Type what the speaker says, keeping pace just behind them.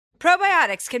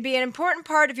Probiotics can be an important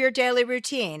part of your daily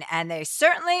routine, and they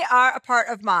certainly are a part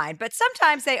of mine, but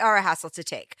sometimes they are a hassle to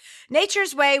take.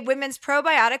 Nature's Way Women's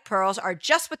Probiotic Pearls are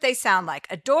just what they sound like,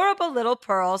 adorable little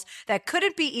pearls that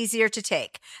couldn't be easier to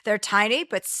take. They're tiny,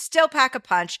 but still pack a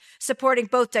punch, supporting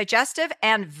both digestive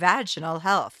and vaginal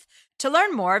health. To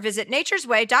learn more, visit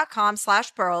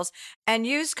naturesway.com/pearls and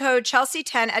use code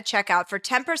Chelsea10 at checkout for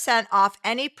 10% off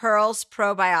any Pearls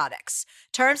probiotics.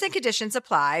 Terms and conditions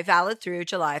apply, valid through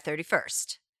July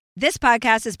 31st. This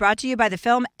podcast is brought to you by the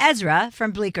film Ezra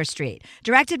from Bleecker Street,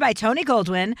 directed by Tony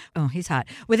Goldwyn, oh, he's hot,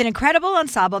 with an incredible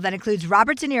ensemble that includes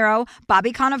Robert De Niro,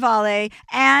 Bobby Cannavale,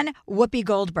 and Whoopi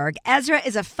Goldberg. Ezra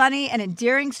is a funny and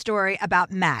endearing story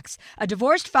about Max, a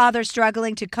divorced father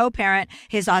struggling to co-parent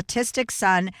his autistic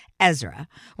son, Ezra.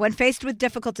 When faced with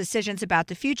difficult decisions about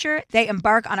the future, they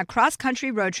embark on a cross-country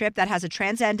road trip that has a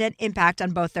transcendent impact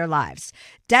on both their lives.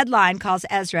 Deadline calls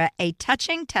Ezra a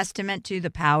touching testament to the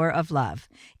power of love.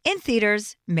 In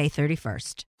theaters, May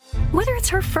 31st. Whether it's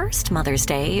her first Mother's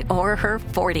Day or her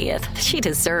 40th, she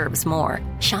deserves more.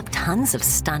 Shop tons of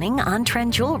stunning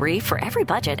on-trend jewelry for every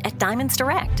budget at Diamonds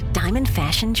Direct. Diamond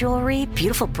fashion jewelry,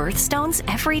 beautiful birthstones,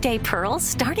 everyday pearls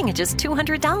starting at just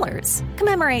 $200.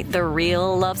 Commemorate the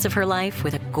real loves of her life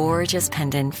with a gorgeous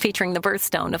pendant featuring the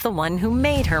birthstone of the one who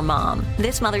made her mom.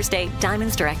 This Mother's Day,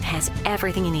 Diamonds Direct has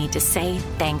everything you need to say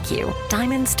thank you.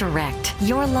 Diamonds Direct.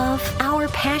 Your love, our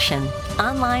passion.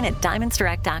 Online at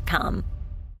diamondsdirect.com.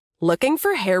 Looking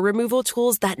for hair removal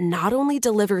tools that not only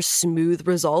deliver smooth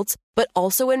results, but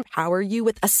also empower you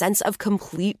with a sense of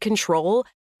complete control?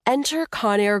 Enter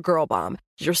Conair Girl Bomb,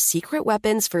 your secret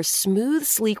weapons for smooth,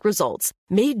 sleek results,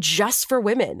 made just for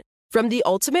women. From the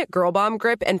ultimate Girl Bomb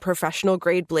grip and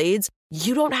professional-grade blades,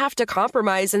 you don't have to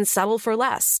compromise and settle for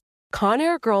less.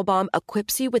 Conair Girl Bomb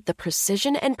equips you with the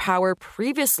precision and power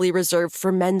previously reserved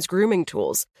for men's grooming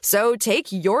tools. So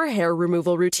take your hair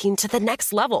removal routine to the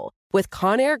next level with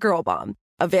Conair Girl Bomb.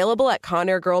 Available at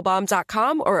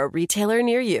ConairGirlBomb.com or a retailer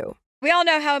near you. We all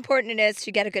know how important it is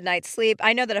to get a good night's sleep.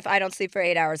 I know that if I don't sleep for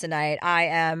 8 hours a night, I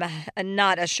am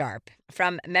not as sharp.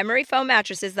 From memory foam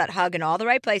mattresses that hug in all the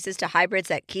right places to hybrids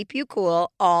that keep you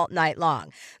cool all night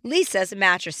long, Lisa's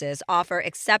mattresses offer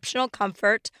exceptional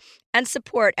comfort and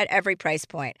support at every price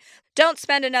point. Don't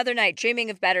spend another night dreaming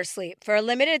of better sleep. For a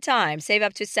limited time, save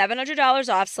up to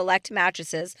 $700 off select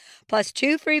mattresses plus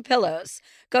 2 free pillows.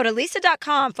 Go to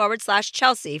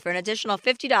lisa.com/Chelsea for an additional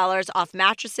 $50 off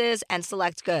mattresses and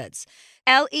select goods.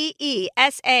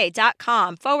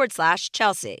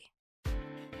 LEESA.com/Chelsea.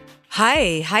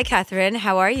 Hi, Catherine.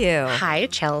 How are you? Hi,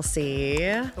 Chelsea.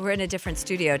 We're in a different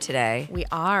studio today. We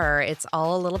are. It's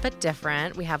all a little bit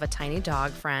different. We have a tiny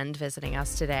dog friend visiting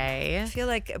us today. I feel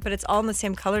like, but it's all in the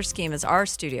same color scheme as our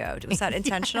studio. Was that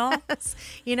intentional? Yes.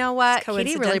 You know what?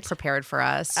 Kitty really prepared for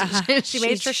us. She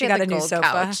made sure she got had a new gold sofa.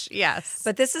 Couch. Yes.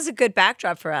 But this is a good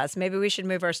backdrop for us. Maybe we should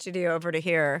move our studio over to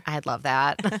here. I'd love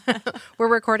that. We're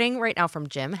recording right now from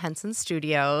Jim Henson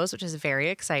Studios, which is very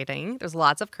exciting. There's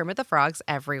lots of Kermit the Frogs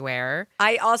everywhere.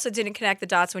 I also didn't connect the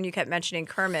dots when you kept mentioning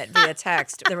Kermit via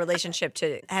text, the relationship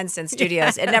to Henson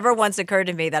Studios. It never once occurred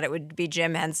to me that it would be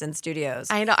Jim Henson Studios.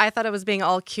 I know. I thought it was being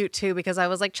all cute, too, because I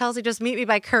was like, Chelsea, just meet me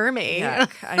by Kermit. Yuck,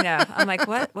 I know. I'm like,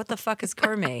 what the fuck is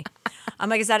Kermit?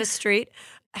 I'm like, is that a street?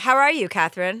 How are you,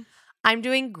 Catherine? I'm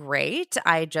doing great.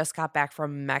 I just got back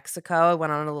from Mexico. I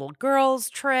went on a little girls'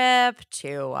 trip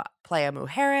to Playa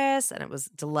Mujeres, and it was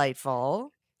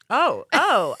delightful. Oh,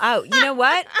 you know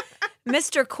what?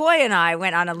 Mr. Coy and I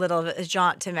went on a little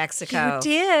jaunt to Mexico. You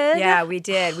did? Yeah, we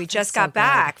did. We just got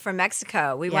back from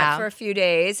Mexico. We went for a few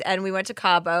days, and we went to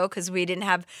Cabo because we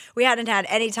hadn't had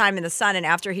any time in the sun. And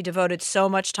after he devoted so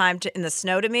much time in the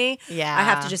snow to me, I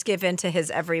have to just give in to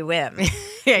his every whim,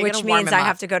 which means I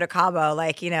have to go to Cabo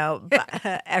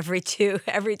every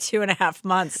 2.5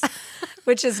 months,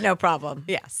 which is no problem.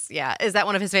 Yes, yeah. Is that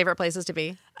one of his favorite places to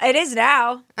be? It is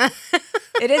now.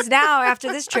 It is now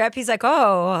after this trip. He's like,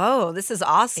 oh, this is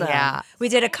awesome. Yeah. We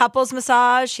did a couples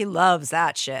massage. He loves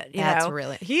that shit. That's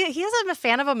really. He isn't a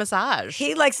fan of a massage.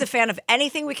 He likes a fan of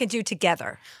anything we can do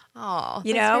together. Oh,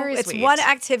 you that's know, very it's sweet. one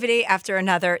activity after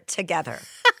another together.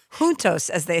 Juntos,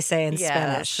 as they say in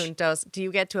Spanish. Juntos. Do you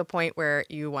get to a point where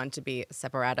you want to be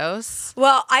separados?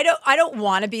 Well, I don't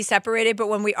want to be separated, but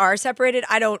when we are separated,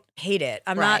 I don't hate it.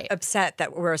 I'm not upset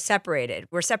that we're separated.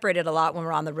 We're separated a lot when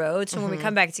we're on the road. So when we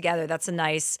come back together, that's a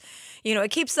nice,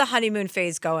 it keeps the honeymoon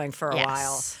phase going for a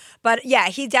while. But yeah,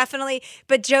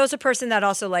 but Joe's a person that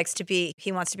also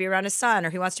he wants to be around his son or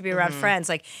he wants to be around friends.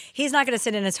 Like, he's not going to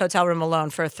sit in his hotel room alone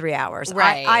for 3 hours.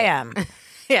 Right. I am.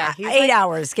 Yeah, he's 8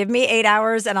 hours. Give me 8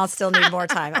 hours and I'll still need more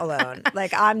time alone.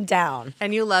 Like, I'm down.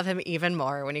 And you love him even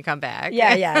more when you come back.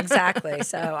 Yeah, exactly.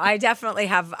 So I definitely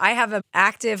have an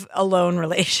active alone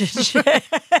relationship.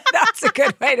 That's a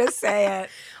good way to say it.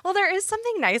 Well, there is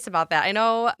something nice about that. I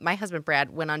know my husband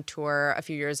Brad went on tour a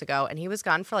few years ago and he was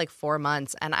gone for like 4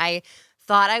 months. And I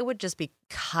thought I would just be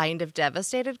kind of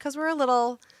devastated because we're a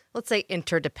little, let's say,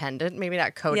 interdependent, maybe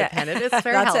not codependent. Yeah. It's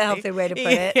very That's healthy. a healthy way to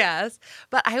put it. Yes.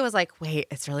 But I was like, wait,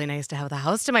 it's really nice to have the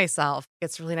house to myself.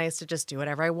 It's really nice to just do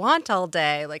whatever I want all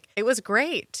day. Like, it was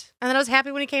great. And then I was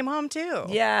happy when he came home too.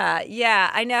 Yeah,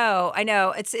 I know.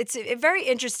 It's very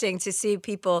interesting to see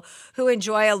people who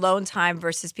enjoy alone time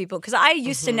versus people, because I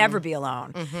used to never be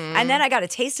alone. And then I got a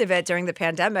taste of it during the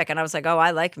pandemic and I was like, oh, I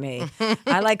like me.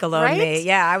 I like alone Right? me.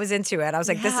 Yeah, I was into it. I was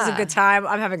like, this is a Yeah. good time.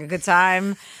 I'm having a good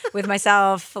time with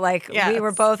myself. Like, we were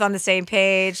Yes. both on the same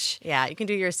page. Yeah, you can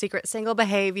do your secret single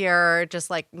behavior,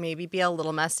 just like maybe be a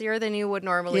little messier than you would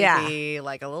normally Yeah. be,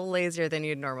 like a little lazier than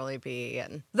you'd normally be.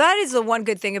 And That is the one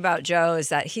good thing about Joe, is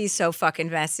that he's so fucking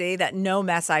messy that no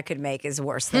mess I could make is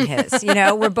worse than his. You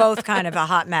know, we're both kind of a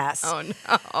hot mess. oh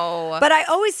no. But I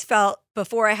always felt,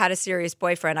 before I had a serious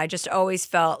boyfriend, I just always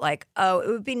felt like, oh, it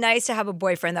would be nice to have a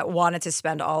boyfriend that wanted to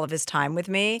spend all of his time with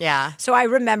me. Yeah. So I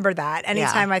remember that.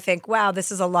 Anytime I think, wow,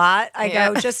 this is a lot, I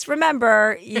go, just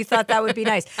remember, you thought that would be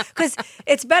nice. Because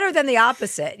it's better than the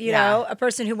opposite, you know? A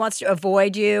person who wants to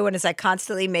avoid you and is like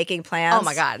constantly making plans. Oh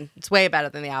my God. It's way better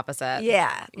than the opposite.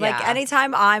 Yeah. Like Yeah.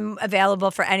 anytime I'm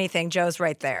available for anything, Joe's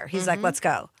right there. He's like, let's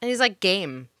go. And he's like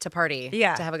game to party.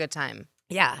 Yeah. To have a good time.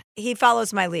 Yeah. He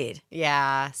follows my lead.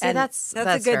 Yeah. See, And that's a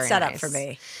good very setup nice. for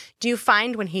me. Do you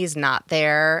find when he's not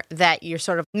there that you're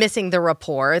sort of missing the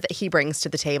rapport that he brings to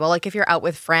the table? Like if you're out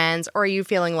with friends, or are you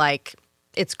feeling like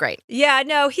it's great? Yeah,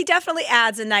 no, he definitely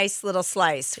adds a nice little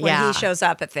slice when Yeah. he shows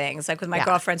up at things. Like with my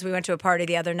girlfriends, we went to a party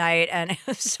the other night and it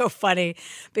was so funny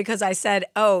because I said,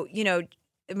 oh, you know,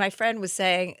 my friend was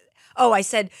saying, I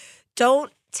said, don't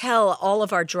tell all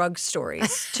of our drug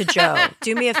stories to Joe.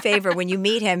 Do me a favor when you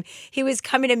meet him. He was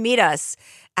coming to meet us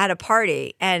at a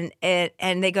party and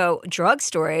they go, drug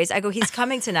stories? I go, he's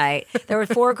coming tonight. There were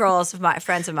 4 girls,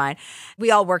 friends of mine.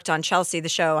 We all worked on Chelsea, the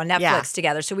show on Netflix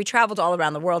together. So we traveled all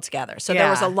around the world together. So there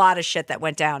was a lot of shit that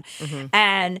went down.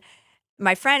 And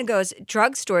my friend goes,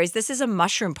 drug stories, this is a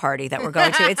mushroom party that we're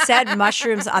going to. It said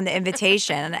mushrooms on the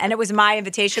invitation. And it was my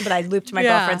invitation, but I looped my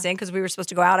girlfriends in because we were supposed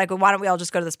to go out. I go, why don't we all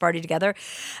just go to this party together?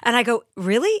 And I go,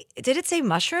 really? Did it say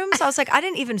mushrooms? I was like, I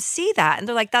didn't even see that. And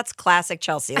they're like, that's classic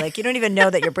Chelsea. Like, you don't even know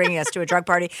that you're bringing us to a drug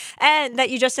party and that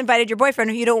you just invited your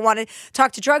boyfriend who you don't want to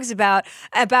talk to drugs about,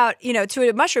 you know, to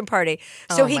a mushroom party.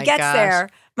 So he gets there.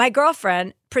 My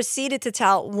girlfriend proceeded to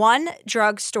tell one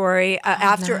drug story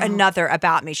after another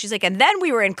about me. She's like, and then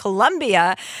we were in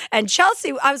Colombia and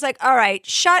Chelsea. I was like, all right,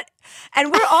 shut.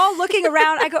 And we're all looking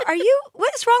around. I go,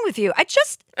 what is wrong with you? I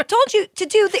just told you to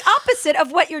do the opposite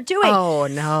of what you're doing. Oh,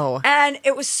 no. And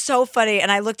it was so funny.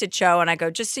 And I looked at Joe and I go,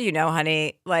 just so you know,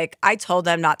 honey, like I told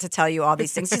them not to tell you all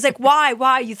these things. He's like,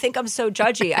 why? You think I'm so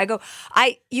judgy? I go,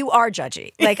 you are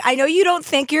judgy. Like, I know you don't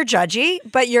think you're judgy,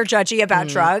 but you're judgy about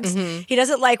drugs. He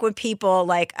doesn't like when people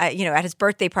like, you know, at his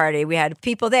birthday party, we had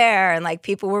people there and like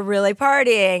people were really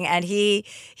partying. And he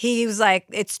was like,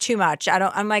 it's too much.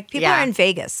 I'm like, people are in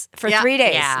Vegas for 3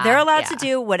 days. Yeah. They're allowed to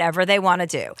do whatever they want to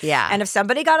do. Yeah. And if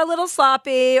somebody got a little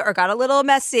sloppy or got a little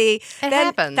messy, then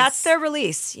happens. that's their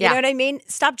release. You know what I mean?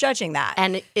 Stop judging that.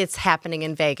 And it's happening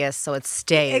in Vegas, so it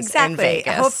stays Exactly. in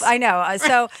Vegas. I know.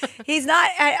 So he's not,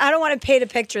 I don't want to paint a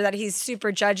picture that he's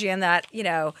super judgy and that, you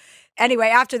know. Anyway,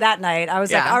 after that night, I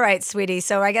was like, all right, sweetie,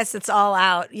 so I guess it's all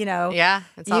out, you know. Yeah,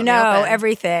 it's out you in the know open.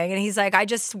 everything. And he's like, I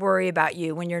just worry about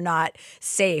you when you're not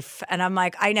safe. And I'm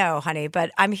like, I know, honey,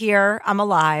 but I'm here. I'm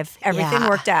alive. Everything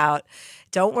worked out.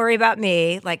 Don't worry about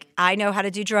me. Like, I know how to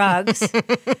do drugs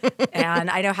and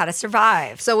I know how to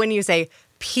survive. So when you say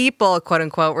people, quote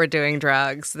unquote, were doing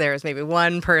drugs, there's maybe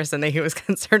one person that he was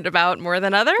concerned about more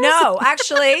than others? No,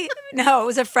 actually, no. It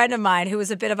was a friend of mine who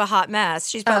was a bit of a hot mess.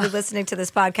 She's probably listening to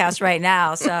this podcast right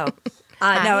now. So,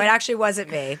 no, it actually wasn't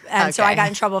me. And so I got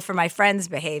in trouble for my friend's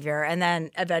behavior. And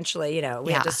then eventually, you know,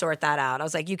 we had to sort that out. I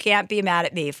was like, you can't be mad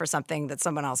at me for something that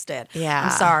someone else did. Yeah.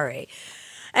 I'm sorry.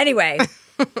 Anyway,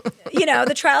 you know,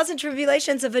 the trials and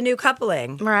tribulations of a new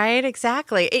coupling. Right,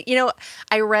 exactly. You know,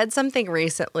 I read something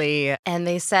recently and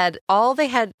they said all they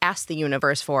had asked the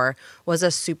universe for was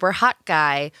a super hot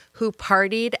guy who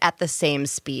partied at the same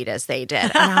speed as they did.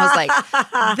 And I was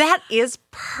like, that is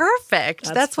perfect.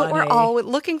 That's what we're funny. all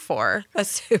looking for. A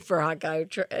super hot guy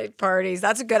parties.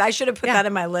 That's good. I should have put that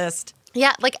in my list.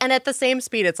 Yeah, like, and at the same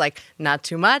speed, it's like not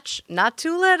too much, not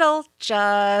too little,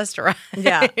 just right.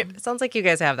 Yeah. It sounds like you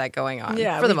guys have that going on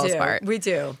Yeah, for the we most do. part. We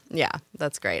do. Yeah,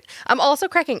 that's great. I'm also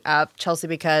cracking up, Chelsea,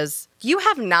 because you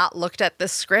have not looked at the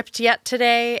script yet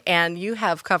today, and you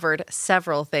have covered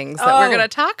several things that we're going to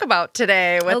talk about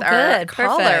today with our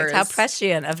callers. Perfect. How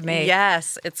prescient of me.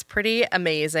 Yes, it's pretty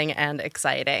amazing and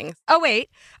exciting. Oh, wait.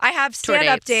 I have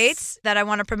stand-up dates. dates that I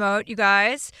want to promote, you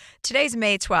guys. Today's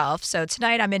May 12th, so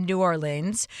tonight I'm in New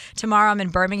Orleans. Tomorrow I'm in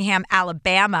Birmingham,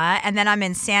 Alabama, and then I'm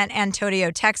in San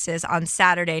Antonio, Texas on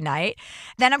Saturday night.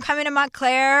 Then I'm coming to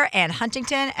Montclair and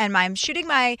Huntington, and I'm shooting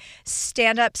my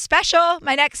stand-up special,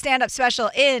 my next stand-up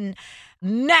special in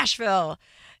Nashville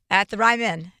at the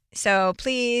Ryman. So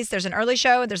please, there's an early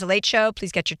show and there's a late show.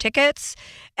 Please get your tickets.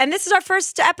 And this is our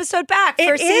first episode back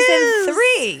for season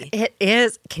 3. It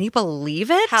is. Can you believe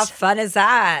it? How fun is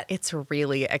that? It's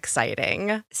really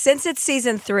exciting. Since it's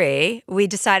season 3, we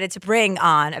decided to bring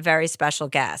on a very special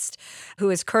guest who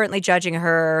is currently judging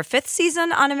her 5th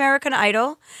season on American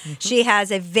Idol. Mm-hmm. She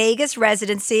has a Vegas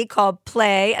residency called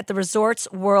Play at the Resorts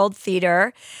World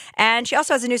Theater. And she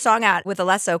also has a new song out with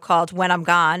Alesso called When I'm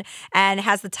Gone and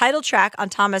has the title track on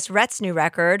Thomas Rhett's new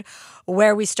record,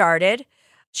 Where We Started.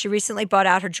 She recently bought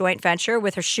out her joint venture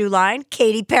with her shoe line,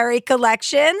 Katy Perry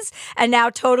Collections, and now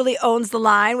totally owns the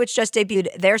line, which just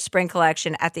debuted their spring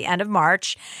collection at the end of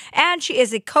March. And she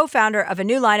is a co-founder of a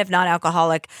new line of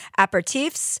non-alcoholic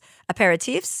aperitifs,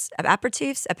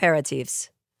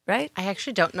 right? I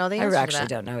actually don't know the answer to that. I actually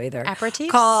don't know either. Aperitifs?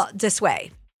 Called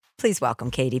Disway. Please welcome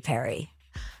Katy Perry.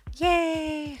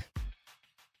 Yay.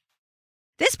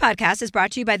 This podcast is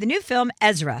brought to you by the new film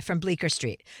Ezra from Bleecker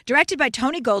Street, directed by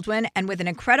Tony Goldwyn and with an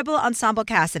incredible ensemble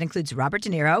cast that includes Robert De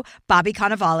Niro, Bobby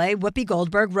Cannavale, Whoopi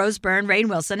Goldberg, Rose Byrne, Rainn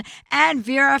Wilson, and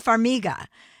Vera Farmiga.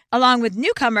 Along with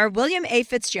newcomer William A.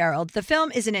 Fitzgerald, the film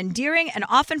is an endearing and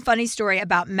often funny story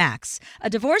about Max, a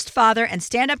divorced father and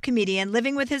stand-up comedian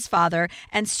living with his father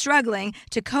and struggling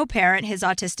to co-parent his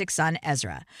autistic son,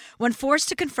 Ezra. When forced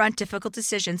to confront difficult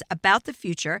decisions about the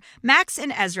future, Max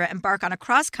and Ezra embark on a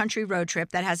cross-country road trip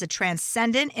that has a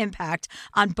transcendent impact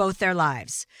on both their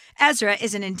lives. Ezra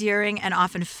is an endearing and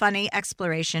often funny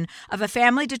exploration of a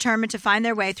family determined to find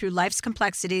their way through life's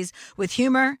complexities with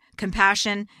humor,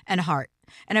 compassion, and heart.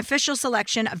 An official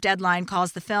selection of Deadline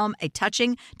calls the film a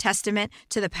touching testament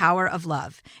to the power of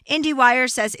love.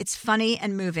 IndieWire says it's funny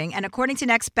and moving, and according to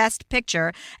Next Best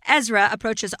Picture, Ezra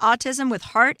approaches autism with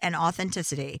heart and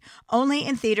authenticity. Only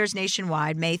in theaters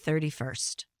nationwide, May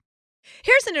 31st.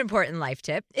 Here's an important life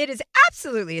tip. It is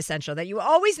absolutely essential that you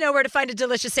always know where to find a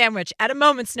delicious sandwich at a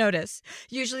moment's notice.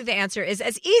 Usually the answer is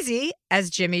as easy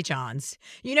as Jimmy John's.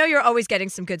 You know you're always getting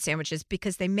some good sandwiches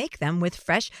because they make them with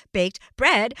fresh baked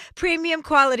bread, premium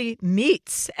quality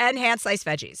meats, and hand-sliced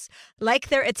veggies. Like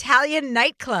their Italian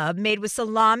nightclub made with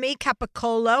salami,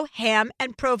 capicola, ham,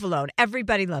 and provolone.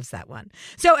 Everybody loves that one.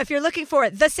 So if you're looking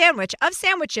for the sandwich of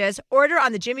sandwiches, order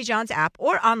on the Jimmy John's app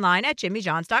or online at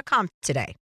jimmyjohns.com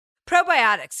today.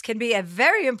 Probiotics can be a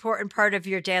very important part of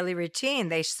your daily routine.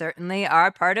 They certainly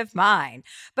are part of mine.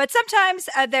 But sometimes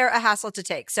they're a hassle to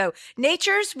take. So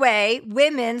Nature's Way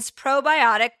women's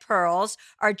probiotic pearls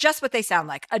are just what they sound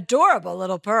like. Adorable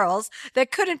little pearls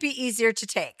that couldn't be easier to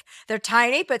take. They're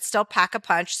tiny but still pack a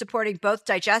punch, supporting both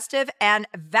digestive and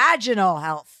vaginal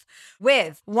health.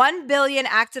 With 1 billion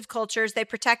active cultures, they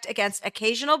protect against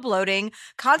occasional bloating,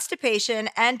 constipation,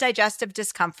 and digestive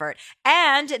discomfort.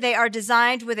 And they are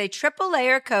designed with a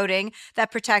triple-layer coating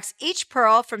that protects each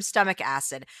pearl from stomach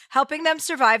acid, helping them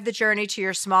survive the journey to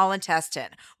your small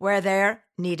intestine, where they're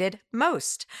needed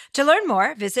most. To learn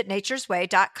more, visit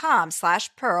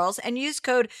naturesway.com/pearls and use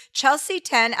code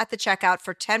Chelsea10 at the checkout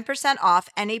for 10% off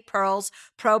any Pearls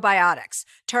probiotics.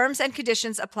 Terms and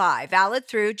conditions apply. Valid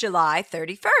through July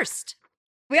 31st.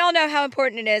 We all know how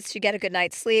important it is to get a good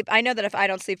night's sleep. I know that if I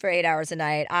don't sleep for 8 hours a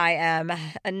night, I am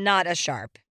not as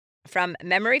sharp. From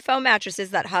memory foam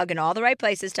mattresses that hug in all the right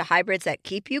places to hybrids that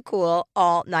keep you cool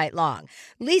all night long,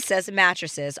 Leesa's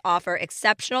mattresses offer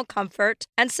exceptional comfort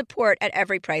and support at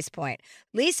every price point.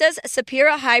 Leesa's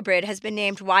Sapira Hybrid has been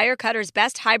named Wirecutter's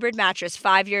best hybrid mattress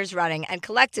 5 years running, and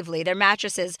collectively, their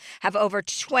mattresses have over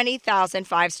 20,000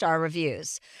 five-star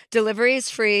reviews. Delivery is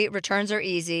free, returns are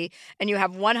easy, and you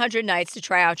have 100 nights to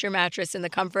try out your mattress in the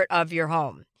comfort of your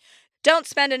home. Don't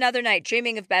spend another night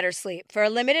dreaming of better sleep. For a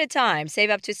limited time, save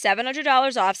up to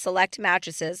 $700 off select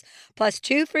mattresses, plus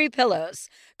 2 free pillows.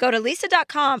 Go to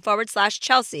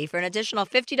leesa.com/Chelsea for an additional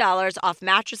 $50 off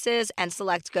mattresses and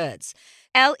select goods.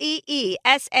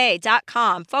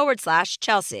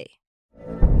 LEESA.com/Chelsea.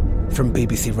 From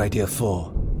BBC Radio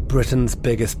 4, Britain's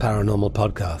biggest paranormal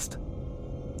podcast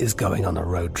is going on a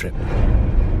road trip.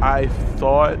 I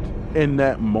thought in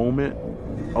that moment,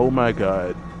 oh my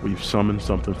God, we've summoned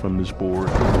something from this board.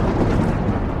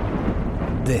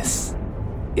 This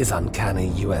is Uncanny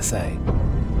USA.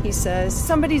 He says,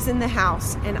 somebody's in the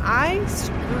house, and I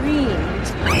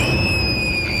screamed.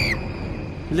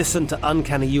 Listen to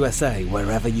Uncanny USA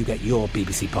wherever you get your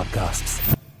BBC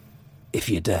podcasts, if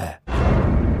you dare.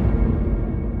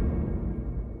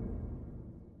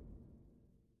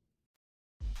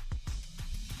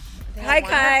 Hi,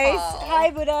 guys.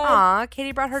 Hi, Buddha. Aw,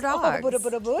 Katie brought her dog. Oh, Buddha,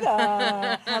 Buddha,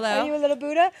 Buddha. Hello? Are you a little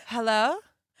Buddha? Hello?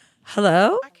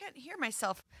 Hello? I can't hear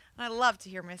myself. I love to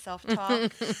hear myself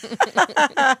talk.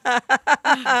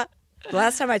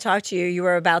 Last time I talked to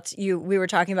you, we were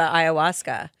talking about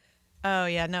ayahuasca. Oh,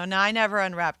 yeah. No, I never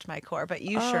unwrapped my core, but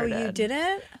you sure did. Oh, you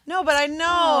didn't? No, but I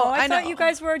know. Oh, I thought know. you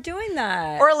guys were doing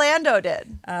that. Orlando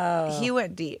did. Oh. He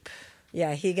went deep.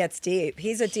 Yeah, he gets deep.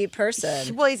 He's a deep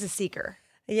person. Well, he's a seeker.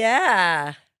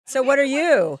 Yeah. So what are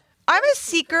you? I'm a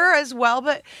seeker as well,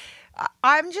 but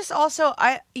I'm just also,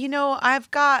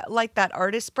 I've got like that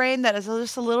artist brain that is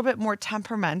just a little bit more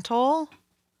temperamental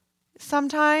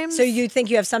sometimes. So you think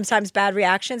you have sometimes bad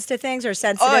reactions to things or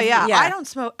sensitive? Oh, yeah. I don't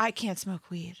smoke. I can't smoke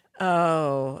weed.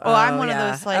 Oh, I'm one yeah.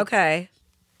 of those like, okay.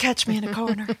 Catch me in a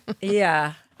corner.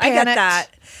 Yeah. I get Panicked. that.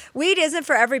 Weed isn't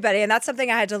for everybody, and that's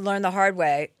something I had to learn the hard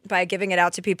way by giving it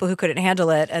out to people who couldn't handle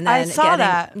it. And then I saw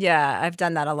that. Yeah, I've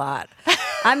done that a lot.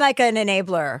 I'm like an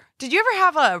enabler. Did you ever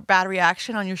have a bad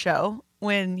reaction on your show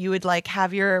when you would like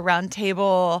have your round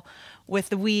table with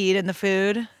the weed and the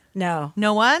food? No.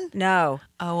 No one? No.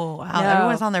 Oh, wow. No.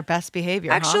 Everyone's on their best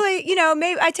behavior. Actually,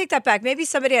 maybe I take that back. Maybe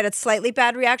somebody had a slightly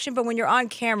bad reaction, but when you're on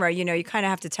camera, you kind of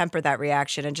have to temper that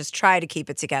reaction and just try to keep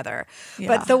it together.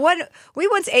 Yeah. But we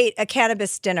once ate a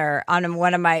cannabis dinner on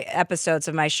one of my episodes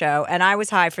of my show, and I was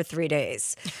high for 3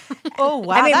 days. Oh,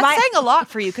 wow. I mean, that's saying a lot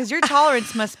for you because your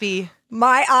tolerance must be.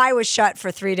 My eye was shut for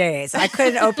 3 days. I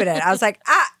couldn't open it. I was like,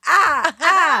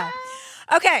 ah.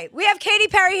 Okay, we have Katy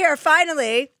Perry here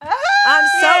finally. I'm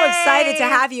so excited to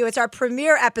have you. It's our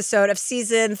premiere episode of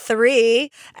season 3,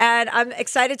 and I'm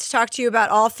excited to talk to you about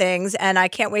all things, and I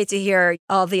can't wait to hear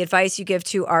all the advice you give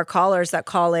to our callers that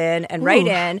call in and write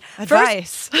in.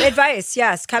 Advice. Advice,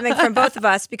 yes, coming from both of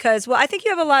us because, I think you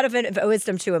have a lot of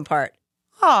wisdom to impart.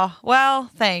 Oh, well,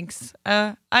 thanks.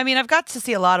 I've got to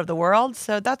see a lot of the world,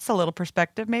 so that's a little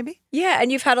perspective maybe. Yeah,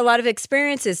 and you've had a lot of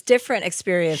experiences, different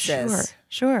experiences.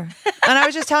 Sure. And I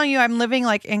was just telling you, I'm living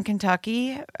like in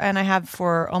Kentucky, and I have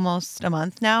for almost a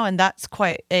month now, and that's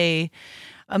quite a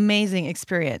amazing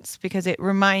experience because it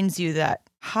reminds you that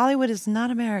Hollywood is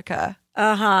not America.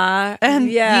 Uh-huh. And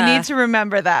yeah. you need to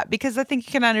remember that because I think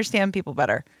you can understand people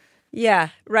better. Yeah,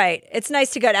 right. It's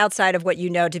nice to get outside of what you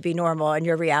know to be normal and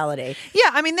your reality.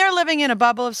 Yeah, they're living in a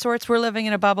bubble of sorts. We're living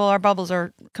in a bubble. Our bubbles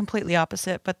are completely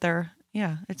opposite, but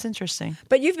it's interesting.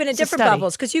 But you've been in different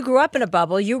bubbles because you grew up in a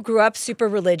bubble. You grew up super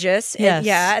religious. Yes.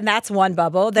 And that's one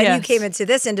bubble. Then you came into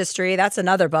this industry. That's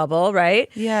another bubble, right?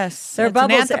 Yes. There are it's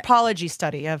bubbles. an anthropology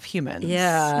study of humans.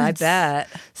 Yeah, I bet.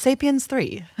 Sapiens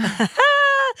 3.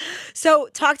 So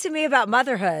talk to me about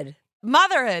motherhood.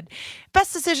 Motherhood.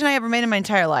 Best decision I ever made in my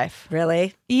entire life.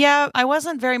 Really? Yeah, I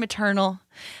wasn't very maternal.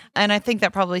 And I think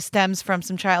that probably stems from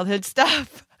some childhood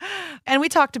stuff. And we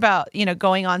talked about,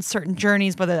 going on certain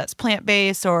journeys, whether that's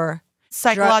plant-based or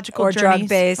psychological or journeys.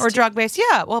 drug-based. Or drug-based.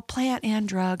 Yeah, well, plant and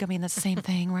drug. That's the same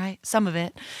thing, right? Some of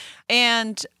it.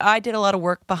 And I did a lot of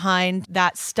work behind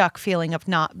that stuck feeling of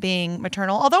not being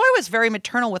maternal. Although I was very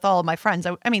maternal with all of my friends.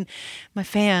 My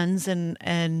fans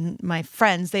and my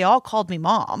friends, they all called me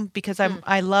mom because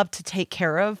I love to take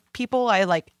care of people.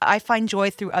 I find joy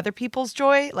through other people's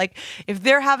joy. Like if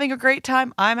they're having a great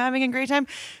time, I'm having a great time.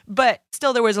 But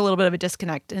still there was a little bit of a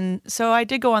disconnect. And so I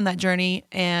did go on that journey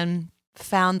and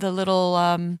found the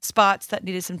little spots that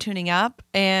needed some tuning up.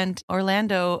 And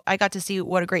Orlando, I got to see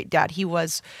what a great dad he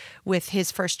was with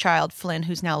his first child, Flynn,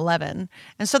 who's now 11.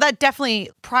 And so that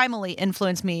definitely primally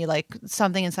influenced me. Like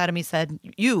something inside of me said,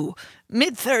 you,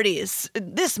 mid-30s,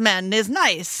 this man is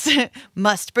nice,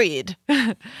 must breed.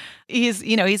 He's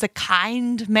a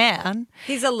kind man.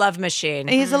 He's a love machine.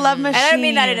 He's a love machine. And I don't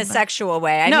mean that in a sexual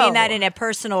way. I mean that in a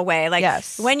personal way. Like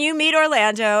when you meet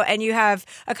Orlando and you have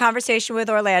a conversation with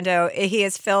Orlando, he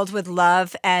is filled with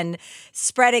love and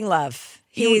spreading love.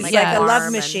 He's like a love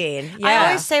machine. Yeah. I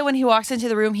always say when he walks into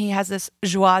the room, he has this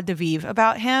joie de vivre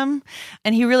about him.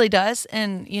 And he really does.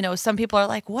 And, some people are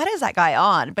like, what is that guy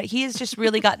on? But he has just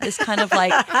really got this kind of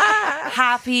like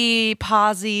happy,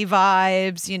 posy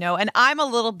vibes, And I'm a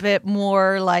little bit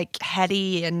more like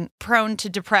heady and prone to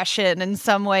depression in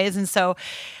some ways. And so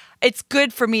it's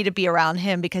good for me to be around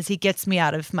him because he gets me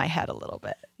out of my head a little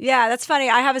bit. Yeah, that's funny.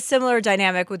 I have a similar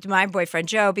dynamic with my boyfriend,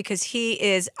 Joe, because he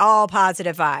is all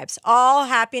positive vibes, all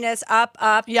happiness, up.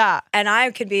 Yeah. And I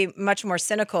can be much more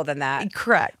cynical than that.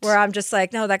 Correct. Where I'm just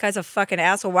like, no, that guy's a fucking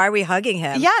asshole. Why are we hugging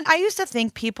him? Yeah, I used to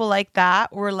think people like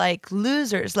that were like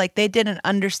losers, like they didn't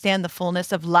understand the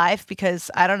fullness of life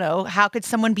because, I don't know, how could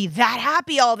someone be that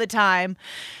happy all the time?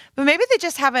 But maybe they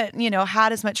just haven't,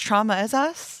 had as much trauma as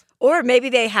us. Or maybe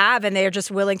they have and they are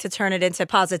just willing to turn it into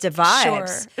positive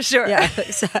vibes. Sure. Yeah.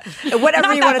 So,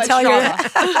 whatever you want to tell you.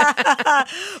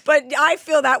 But I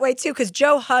feel that way too because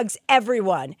Joe hugs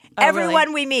everyone.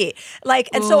 Everyone we meet.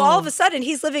 So all of a sudden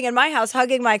he's living in my house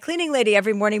hugging my cleaning lady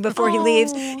every morning before he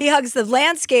leaves. He hugs the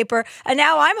landscaper and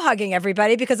now I'm hugging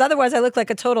everybody because otherwise I look like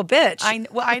a total bitch.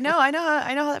 I know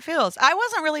how that feels. I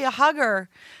wasn't really a hugger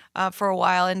for a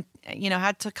while and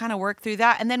had to kind of work through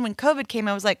that. And then when COVID came,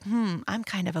 I was like, I'm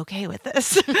kind of okay with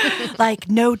this. Like,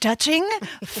 no touching?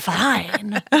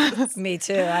 Fine. Me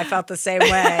too. I felt the same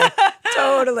way.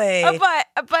 Totally.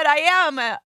 But I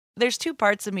am... there's two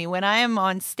parts of me. When I am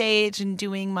on stage and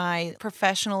doing my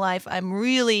professional life, I'm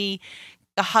really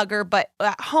a hugger, but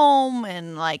at home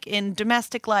and like in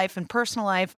domestic life and personal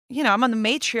life, I'm on the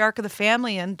matriarch of the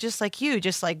family and just like you,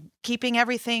 just like keeping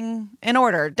everything in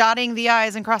order, dotting the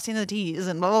I's and crossing the T's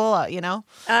and blah, blah,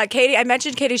 blah, Katie, I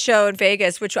mentioned Katie's show in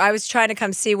Vegas, which I was trying to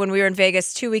come see when we were in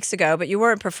Vegas 2 weeks ago, but you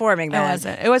weren't performing then. I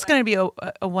wasn't. It was going to be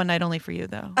a one night only for you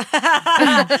though.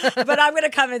 But I'm going to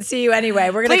come and see you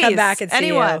anyway. We're going to come back and see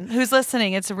anyone who's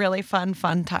listening, it's a really fun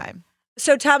time.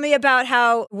 So tell me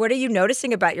about what are you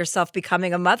noticing about yourself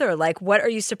becoming a mother? Like, what are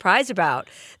you surprised about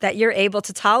that you're able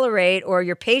to tolerate or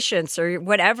your patience or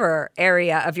whatever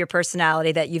area of your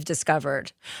personality that you've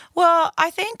discovered? Well, I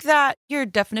think that your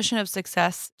definition of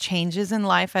success changes in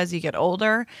life as you get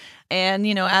older. And,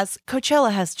 as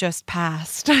Coachella has just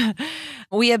passed,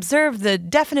 we observe the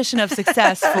definition of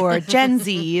success for Gen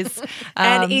Zs.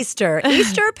 And Easter,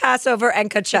 Passover, and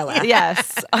Coachella.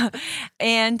 Yes.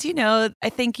 And, I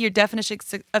think your definition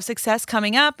of success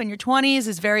coming up in your 20s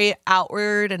is very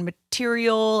outward and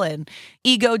material and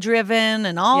ego-driven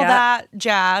and all that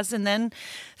jazz. And then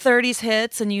 30s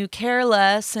hits and you care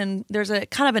less. And there's a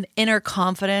kind of an inner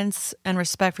confidence and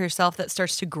respect for yourself that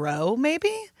starts to grow,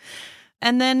 maybe.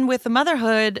 And then with the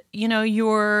motherhood,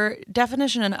 your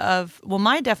definition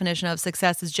my definition of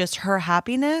success is just her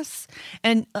happiness.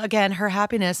 And again, her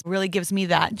happiness really gives me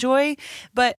that joy.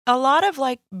 But a lot of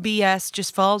like BS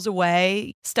just falls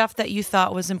away. Stuff that you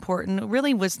thought was important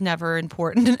really was never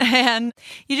important. And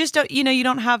you just don't, you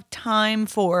don't have time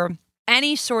for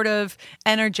any sort of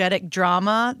energetic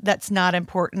drama that's not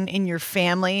important in your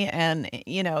family. And,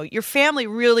 your family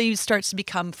really starts to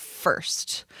become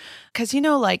first. Because,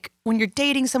 like when you're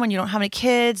dating someone, you don't have any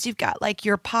kids, you've got like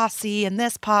your posse and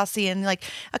this posse and like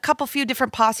a few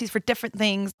different posses for different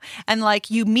things. And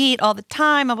like you meet all the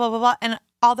time, blah, blah, blah. And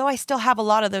although I still have a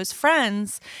lot of those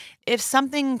friends, if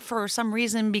something for some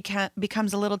reason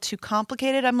becomes a little too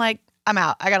complicated, I'm like, I'm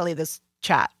out. I got to leave this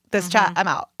chat. I'm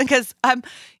out because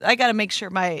I got to make sure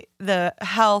the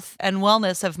health and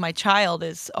wellness of my child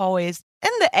is always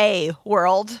in the A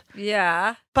world.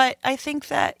 Yeah. But I think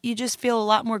that you just feel a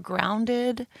lot more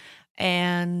grounded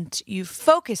and you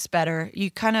focus better.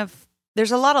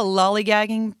 There's a lot of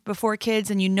lollygagging before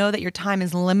kids and that your time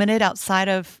is limited outside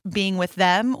of being with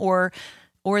them or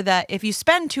that if you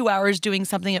spend 2 hours doing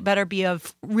something, it better be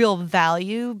of real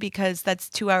value because that's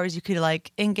 2 hours you could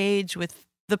like engage with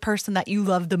the person that you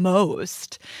love the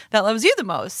most, that loves you the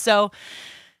most. So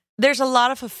there's a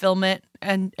lot of fulfillment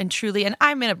and truly, and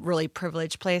I'm in a really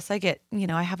privileged place. I get,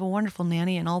 I have a wonderful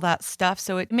nanny and all that stuff.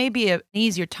 So it may be an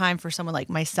easier time for someone like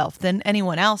myself than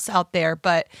anyone else out there.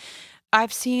 But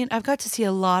I've got to see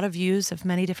a lot of views of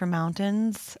many different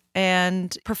mountains.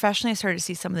 And professionally, I started to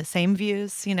see some of the same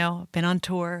views. I've been on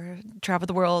tour, traveled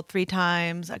the world 3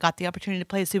 times. I got the opportunity to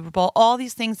play the Super Bowl. All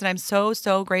these things that I'm so,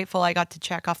 so grateful I got to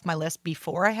check off my list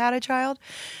before I had a child.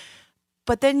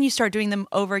 But then you start doing them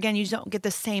over again. You don't get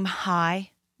the same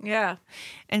high. Yeah.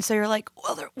 And so you're like,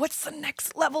 well, what's the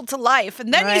next level to life?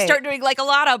 And then you start doing like a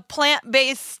lot of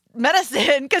plant-based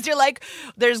medicine because you're like,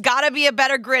 there's got to be a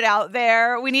better grid out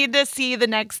there. We need to see the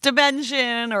next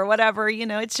dimension or whatever.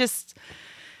 It's just,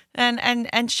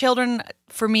 and children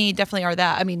for me definitely are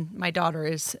that. I mean, my daughter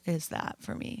is that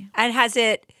for me. And has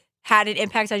it had an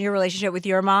impact on your relationship with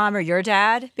your mom or your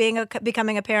dad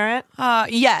becoming a parent?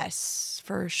 Yes.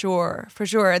 For sure.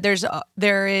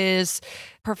 There is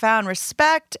profound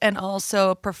respect and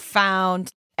also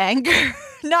profound anger,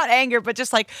 not anger, but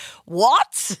just like,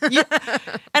 what?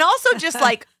 And also just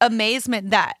like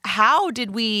amazement that how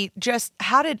did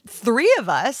 3 of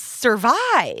us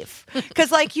survive?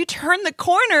 Because like you turn the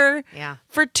corner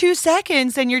for 2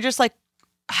 seconds and you're just like,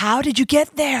 how did you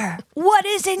get there? What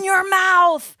is in your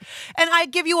mouth? And I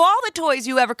give you all the toys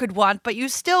you ever could want, but you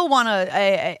still want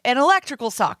an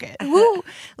electrical socket. Woo!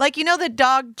 Like, you know, the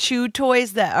dog chew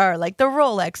toys that are like the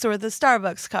Rolex or the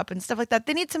Starbucks cup and stuff like that.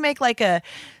 They need to make like an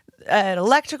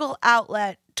electrical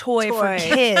outlet toy for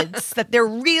kids that they're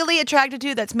really attracted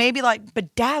to, that's maybe like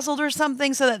bedazzled or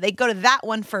something, so that they go to that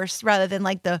one first rather than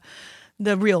like the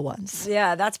real ones.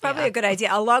 Yeah, that's probably a good idea,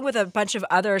 along with a bunch of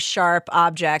other sharp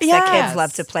objects that kids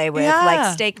love to play with,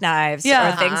 like steak knives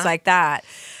or things like that.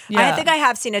 Yeah. I think I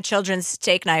have seen a children's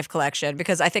steak knife collection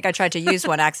because I think I tried to use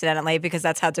one accidentally because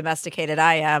that's how domesticated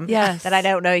I am. Yes. That I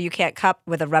don't know you can't cut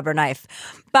with a rubber knife.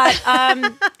 But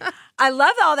I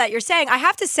love all that you're saying. I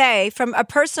have to say, from a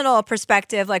personal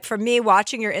perspective, like for me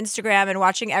watching your Instagram and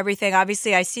watching everything,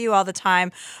 obviously I see you all the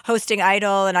time hosting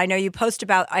Idol, and I know you post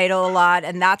about Idol a lot,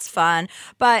 and that's fun.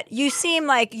 But you seem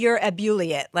like you're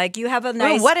ebullient. Like you have a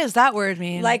nice... Ooh, what does that word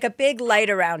mean? Like a big light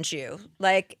around you.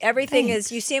 like everything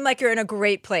is, you seem like you're in a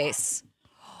great place.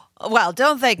 Well,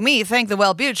 don't thank me. Thank the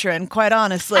Wellbutrin, quite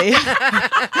honestly.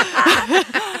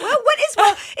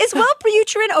 Well, is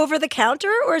Wellbutrin over the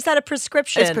counter, or is that a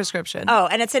prescription? It's prescription. Oh,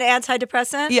 and it's an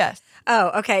antidepressant? Yes.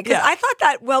 Oh, okay. Because I thought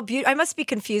that I must be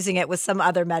confusing it with some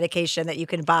other medication that you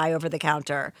can buy over the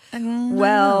counter.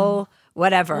 Well,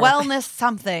 whatever. Wellness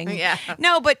something. Yeah.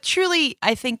 No, but truly,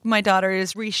 I think my daughter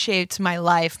has reshaped my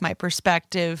life, my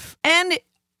perspective, and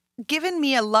given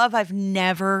me a love I've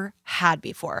never had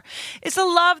before. It's a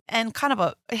love and kind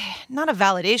of not a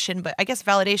validation, but I guess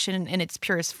validation in its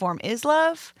purest form is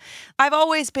love. I've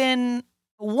always been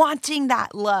wanting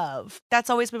that love. That's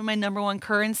always been my number one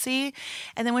currency.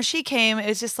 And then when she came, it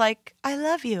was just like, I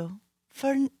love you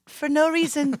for no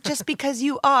reason, just because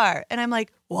you are. And I'm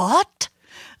like, what?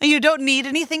 You don't need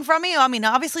anything from me? I mean,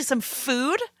 obviously some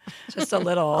food. Just a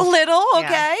little. A little,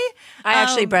 okay. Yeah. I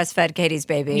actually breastfed Katie's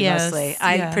baby mostly.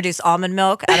 I produce almond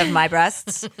milk out of my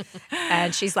breasts,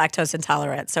 and she's lactose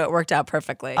intolerant, so it worked out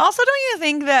perfectly. Also, don't you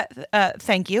think that,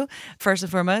 thank you, first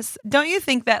and foremost, don't you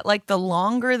think that like the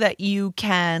longer that you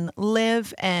can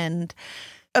live and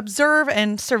observe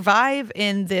and survive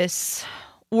in this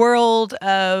world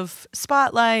of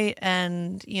spotlight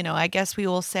and, you know, I guess we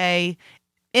will say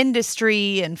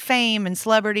industry and fame and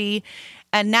celebrity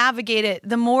and navigate it,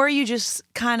 the more you just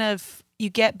kind of, you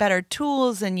get better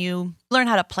tools and you learn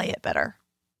how to play it better.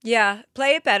 Yeah,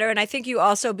 play it better. And I think you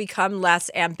also become less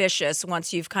ambitious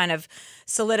once you've kind of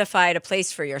solidified a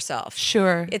place for yourself.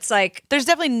 Sure. It's like, there's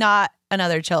definitely not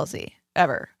another Chelsea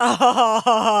ever.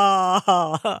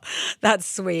 Oh, that's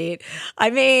sweet. I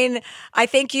mean, I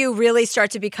think you really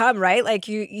start to become, right? Like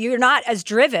you're not as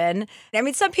driven. I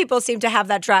mean, some people seem to have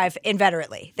that drive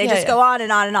inveterately. They just go on and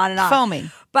on and on and on.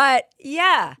 Foaming. But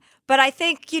but I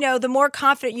think, you know, the more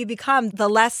confident you become, the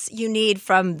less you need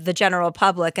from the general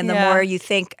public. And the more you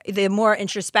think, the more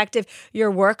introspective your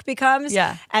work becomes.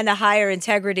 Yeah. And the higher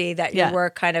integrity that your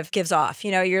work kind of gives off.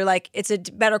 You know, you're like, it's a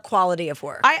better quality of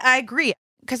work. I agree.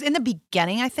 Because in the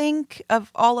beginning, I think,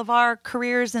 of all of our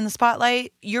careers in the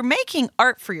spotlight, you're making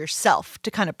art for yourself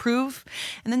to kind of prove.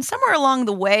 And then somewhere along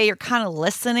the way, you're kind of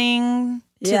listening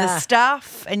to the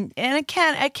stuff and it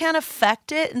can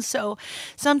affect it. And so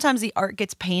sometimes the art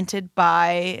gets painted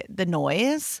by the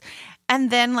noise.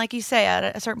 And then, like you say,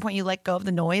 at a certain point, you let go of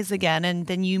the noise again. And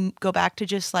then you go back to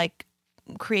just like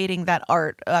creating that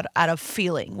art out of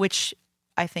feeling, which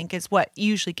I think is what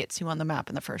usually gets you on the map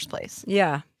in the first place.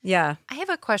 Yeah. Yeah. I have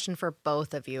a question for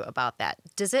both of you about that.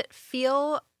 Does it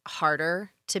feel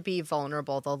harder to be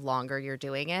vulnerable the longer you're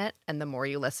doing it and the more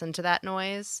you listen to that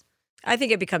noise? I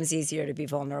think it becomes easier to be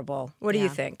vulnerable. What do you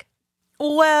think?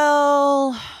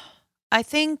 Well, I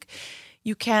think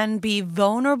you can be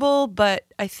vulnerable, but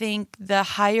I think the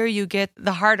higher you get,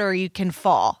 the harder you can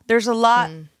fall. There's a lot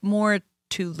more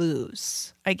to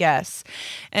lose, I guess.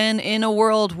 And in a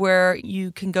world where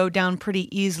you can go down pretty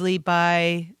easily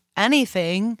by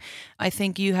anything, I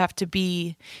think you have to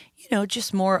be, you know,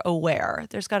 just more aware.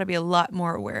 There's got to be a lot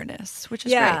more awareness, which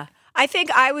is great. I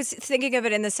think I was thinking of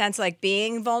it in the sense like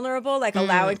being vulnerable, like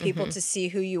allowing people to see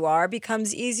who you are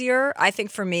becomes easier. I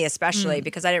think for me especially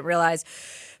because I didn't realize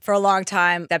for a long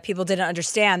time that people didn't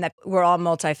understand that we're all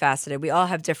multifaceted. We all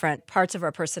have different parts of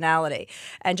our personality.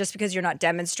 And just because you're not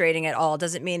demonstrating it all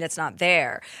doesn't mean it's not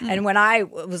there. And when I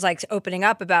was like opening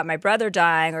up about my brother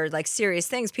dying or like serious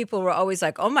things, people were always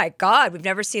like, oh my God, we've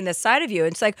never seen this side of you.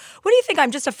 And it's like, what do you think?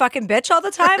 I'm just a fucking bitch all the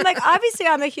time? Like, obviously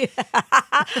I'm a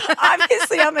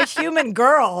human human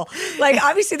girl. Like,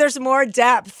 obviously, there's more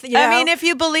depth. You know? I mean, if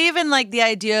you believe in like the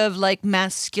idea of like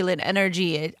masculine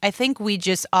energy, I think we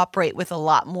just operate with a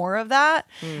lot more of that,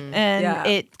 and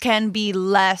it can be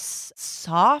less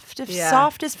soft if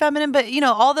soft is feminine. But you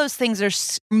know, all those things are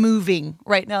moving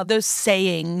right now. Those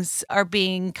sayings are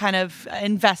being kind of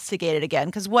investigated again,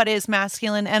 because what is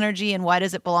masculine energy and why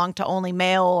does it belong to only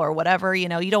male or whatever? You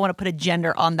know, you don't want to put a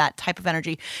gender on that type of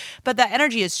energy, but that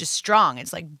energy is just strong.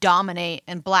 It's like dominate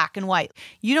and black and white.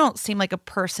 You don't seem like a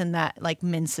person that like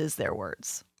minces their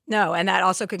words. No, and that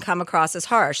also can come across as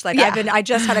harsh. Like I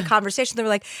just had a conversation. They were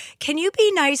like, "Can you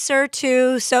be nicer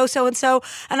to so and so?"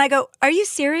 And I go, "Are you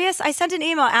serious?" I sent an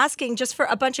email asking just for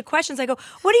a bunch of questions. I go,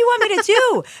 "What do you want me to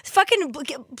do? Fucking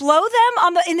blow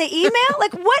them in the email?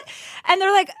 Like what?" And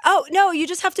they're like, "Oh no, you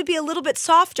just have to be a little bit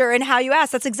softer in how you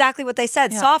ask." That's exactly what they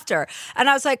said, softer. And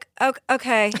I was like,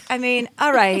 "Okay, I mean,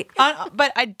 all right."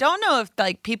 But I don't know if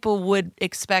like people would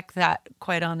expect that,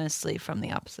 quite honestly, from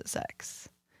the opposite sex.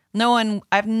 No one,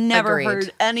 I've never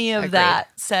heard any of that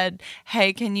said,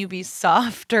 "Hey, can you be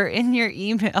softer in your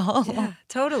email?" Yeah,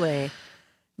 totally.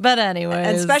 But anyways.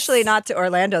 And especially not to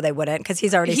Orlando, they wouldn't, because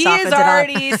he's already softened it up.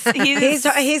 He's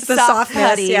the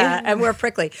softness, and we're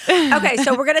prickly. Okay,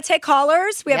 so we're going to take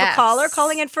callers. We have a caller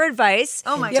calling in for advice.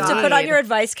 Oh, my God. You have to put on your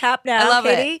advice cap now, I love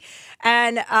Katie. it.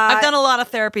 And I've done a lot of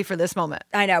therapy for this moment.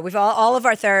 I know. We've all of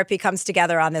our therapy comes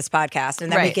together on this podcast,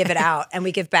 and then we give it out and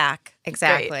we give back.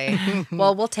 Exactly.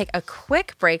 Well, we'll take a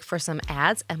quick break for some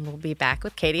ads, and we'll be back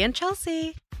with Katie and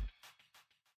Chelsea.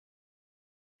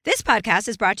 This podcast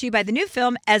is brought to you by the new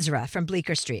film Ezra from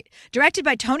Bleecker Street, directed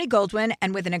by Tony Goldwyn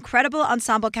and with an incredible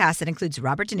ensemble cast that includes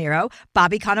Robert De Niro,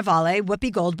 Bobby Cannavale,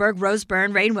 Whoopi Goldberg, Rose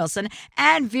Byrne, Rainn Wilson,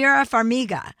 and Vera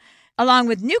Farmiga. Along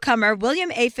with newcomer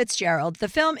William A. Fitzgerald, the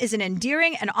film is an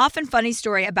endearing and often funny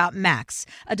story about Max,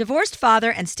 a divorced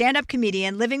father and stand-up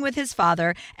comedian living with his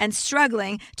father and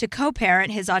struggling to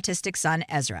co-parent his autistic son,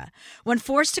 Ezra. When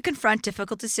forced to confront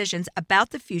difficult decisions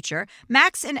about the future,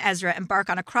 Max and Ezra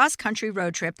embark on a cross-country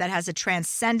road trip that has a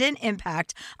transcendent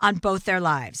impact on both their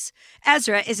lives.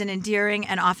 Ezra is an endearing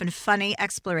and often funny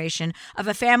exploration of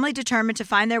a family determined to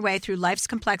find their way through life's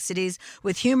complexities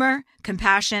with humor,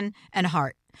 compassion, and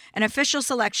heart. An official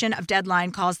selection of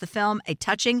Deadline calls the film a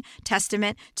touching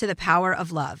testament to the power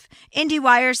of love.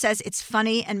 IndieWire says it's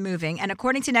funny and moving, and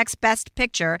according to Next Best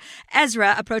Picture,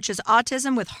 Ezra approaches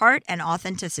autism with heart and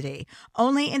authenticity.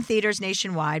 Only in theaters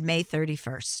nationwide, May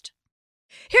 31st.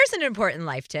 Here's an important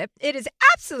life tip. It is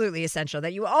absolutely essential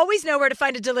that you always know where to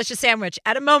find a delicious sandwich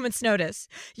at a moment's notice.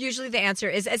 Usually the answer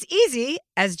is as easy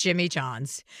as Jimmy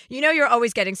John's. You know you're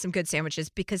always getting some good sandwiches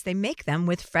because they make them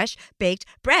with fresh baked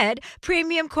bread,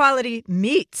 premium quality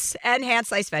meats, and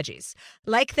hand-sliced veggies.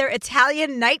 Like their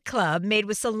Italian nightclub made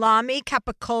with salami,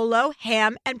 capicola,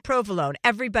 ham, and provolone.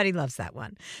 Everybody loves that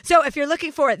one. So if you're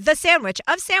looking for the sandwich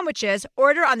of sandwiches,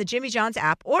 order on the Jimmy John's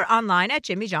app or online at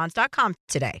jimmyjohns.com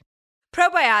today.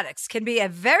 Probiotics can be a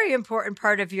very important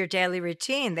part of your daily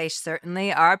routine. They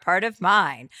certainly are part of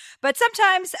mine. But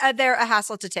sometimes they're a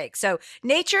hassle to take. So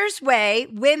Nature's Way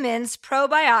Women's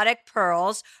Probiotic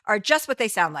Pearls are just what they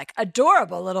sound like.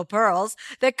 Adorable little pearls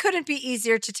that couldn't be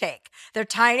easier to take. They're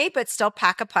tiny but still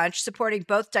pack a punch, supporting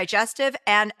both digestive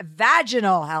and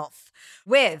vaginal health.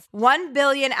 With 1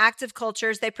 billion active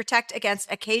cultures, they protect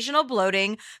against occasional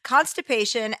bloating,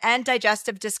 constipation, and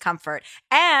digestive discomfort.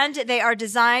 And they are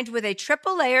designed with a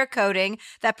triple-layer coating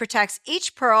that protects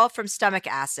each pearl from stomach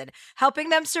acid, helping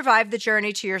them survive the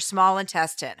journey to your small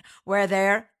intestine, where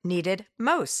they're needed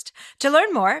most. To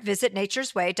learn more, visit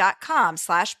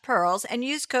naturesway.com/pearls and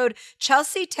use code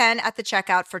Chelsea10 at the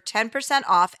checkout for 10%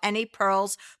 off any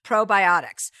Pearls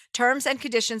probiotics. Terms and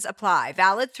conditions apply.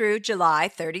 Valid through July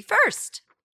 31st.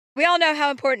 We all know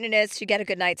how important it is to get a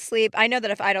good night's sleep. I know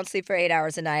that if I don't sleep for 8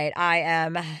 hours a night, I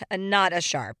am not as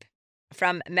sharp.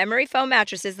 From memory foam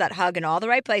mattresses that hug in all the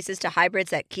right places to hybrids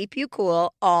that keep you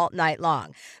cool all night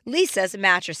long, Lisa's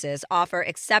mattresses offer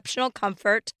exceptional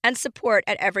comfort and support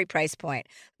at every price point.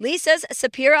 Lisa's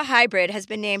Sapira Hybrid has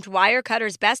been named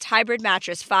Wirecutter's best hybrid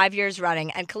mattress 5 years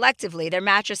running, and collectively their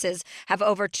mattresses have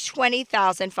over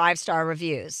 20,000 five-star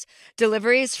reviews.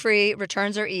 Delivery is free,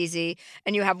 returns are easy,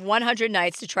 and you have 100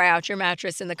 nights to try out your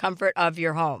mattress in the comfort of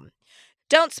your home.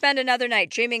 Don't spend another night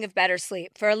dreaming of better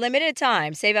sleep. For a limited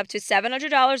time, save up to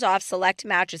 $700 off select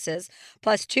mattresses,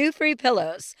 plus 2 free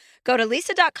pillows. Go to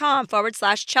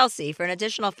lisa.com/Chelsea for an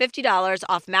additional $50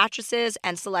 off mattresses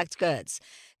and select goods.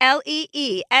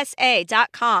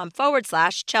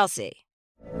 LEESA.com/Chelsea.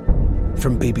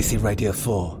 From BBC Radio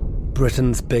 4,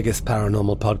 Britain's biggest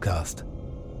paranormal podcast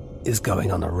is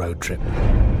going on a road trip.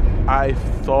 I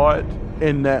thought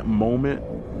in that moment,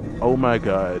 oh my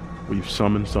God, we've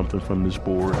summoned something from this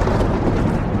board.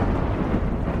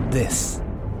 This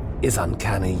is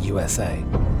Uncanny USA.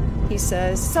 He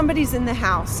says, somebody's in the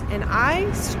house, and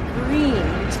I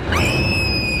screamed.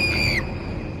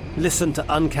 Listen to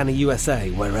Uncanny USA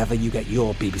wherever you get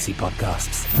your BBC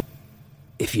podcasts,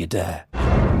 if you dare.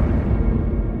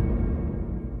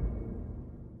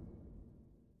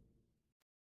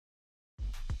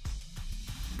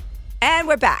 And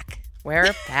we're back.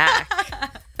 We're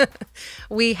back.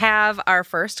 We have our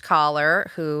first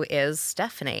caller, who is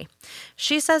Stephanie.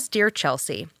 She says, Dear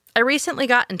Chelsea, I recently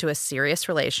got into a serious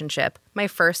relationship, my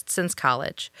first since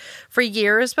college. For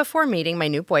years before meeting my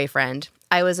new boyfriend,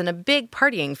 I was in a big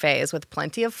partying phase with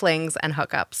plenty of flings and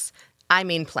hookups. I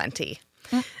mean plenty.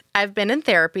 I've been in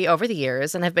therapy over the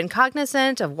years and have been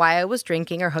cognizant of why I was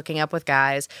drinking or hooking up with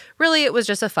guys. Really, it was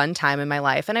just a fun time in my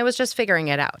life, and I was just figuring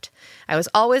it out. I was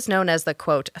always known as the,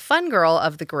 quote, fun girl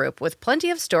of the group, with plenty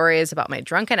of stories about my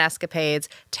drunken escapades,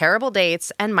 terrible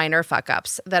dates, and minor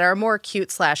fuck-ups that are more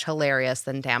cute/hilarious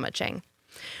than damaging.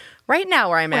 Right now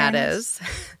where I'm at is...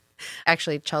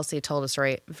 Actually, Chelsea told a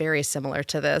story very similar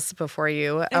to this before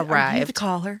you arrived. Are you the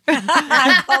caller?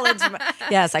 I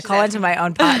call into my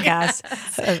own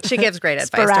podcast. She gives great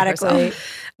advice to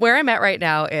herself. Where I'm at right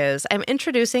now is I'm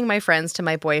introducing my friends to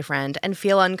my boyfriend and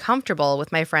feel uncomfortable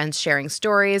with my friends sharing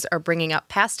stories or bringing up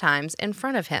past times in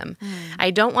front of him.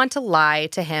 I don't want to lie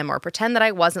to him or pretend that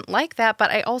I wasn't like that, but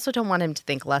I also don't want him to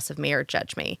think less of me or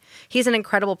judge me. He's an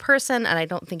incredible person, and I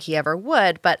don't think he ever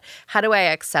would, but how do I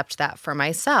accept that for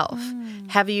myself?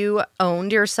 Have you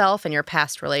owned yourself in your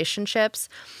past relationships?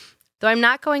 Though I'm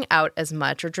not going out as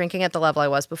much or drinking at the level I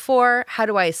was before, how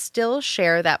do I still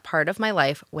share that part of my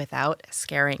life without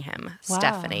scaring him? Wow.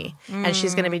 Stephanie. And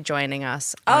she's going to be joining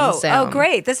us on Zoom. Oh,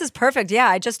 great. This is perfect. Yeah,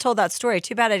 I just told that story.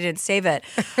 Too bad I didn't save it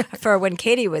for when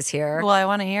Katie was here. Well, I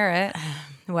want to hear it.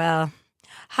 Well,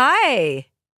 hi.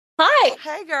 Hi.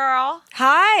 Hey, girl.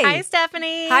 Hi. Hi,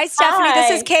 Stephanie. Hi, Stephanie. Hi.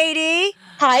 This is Katie.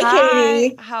 Hi,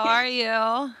 Katie. How are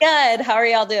you? Good. How are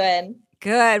y'all doing?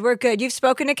 Good. We're good. You've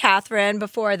spoken to Catherine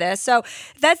before this. So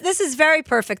this is very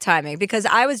perfect timing because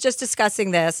I was just discussing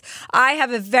this. I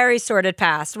have a very sordid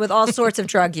past with all sorts of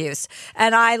drug use,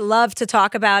 and I love to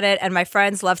talk about it, and my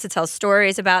friends love to tell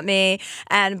stories about me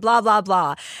and blah, blah,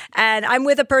 blah. And I'm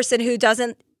with a person who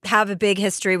doesn't have a big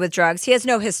history with drugs. He has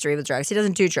no history with drugs. He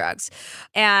doesn't do drugs.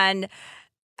 And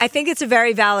I think it's a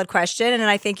very valid question, and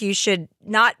I think you should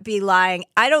not be lying.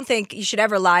 I don't think you should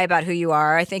ever lie about who you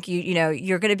are. I think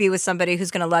you're going to be with somebody who's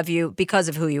going to love you because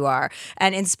of who you are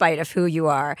and in spite of who you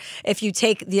are. If you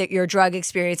take your drug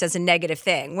experience as a negative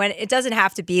thing, when it doesn't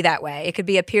have to be that way. It could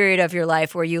be a period of your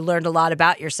life where you learned a lot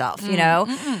about yourself,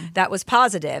 that was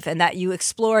positive and that you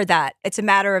explored that. It's a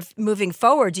matter of moving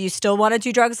forward. Do you still want to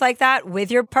do drugs like that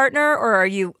with your partner, or are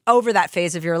you over that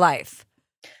phase of your life?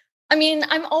 I mean,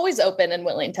 I'm always open and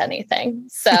willing to anything.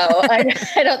 So I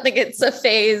don't think it's a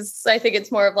phase. I think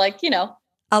it's more of like,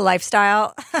 a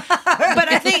lifestyle.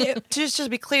 But I think, just to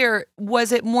be clear,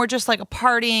 was it more just like a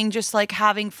partying, just like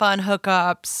having fun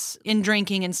hookups and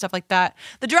drinking and stuff like that?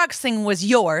 The drugs thing was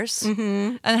yours,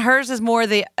 and hers is more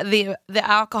the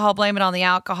alcohol, blame it on the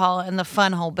alcohol, and the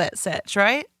fun whole bit sitch,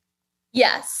 right?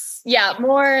 Yes. Yeah.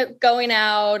 More going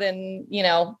out and,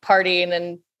 partying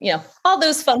and, all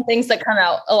those fun things that come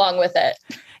out along with it.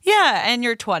 Yeah, and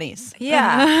your 20s.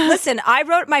 Yeah. Listen, I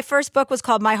wrote, my first book was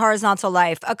called My Horizontal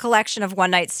Life, a collection of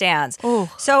one-night stands. Ooh.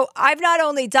 So I've not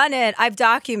only done it, I've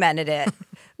documented it,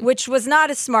 which was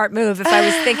not a smart move if I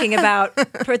was thinking about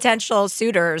potential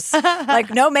suitors.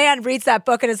 Like, no man reads that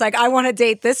book and is like, I want to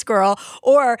date this girl,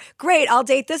 or great, I'll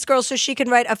date this girl so she can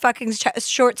write a fucking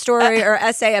short story or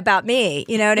essay about me.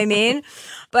 You know what I mean?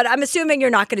 But I'm assuming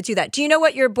you're not going to do that. Do you know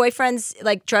what your boyfriend's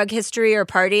like drug history or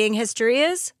partying history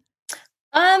is?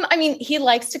 I mean, he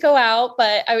likes to go out,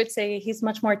 but I would say he's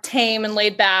much more tame and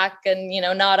laid back and,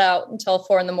 not out until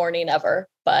 4 a.m. ever,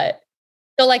 but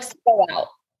still likes to go out.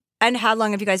 And how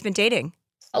long have you guys been dating?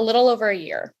 A little over a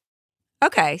year.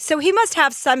 Okay. So he must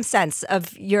have some sense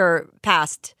of your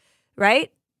past, right?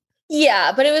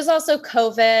 Yeah, but it was also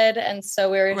COVID. And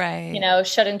so we were,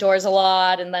 shutting doors a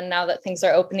lot. And then now that things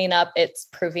are opening up, it's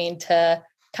proving to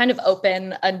kind of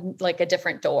open a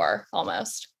different door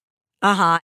almost.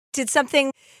 Uh-huh. Did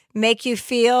something make you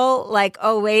feel like,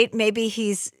 oh, wait, maybe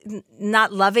he's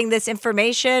not loving this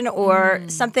information or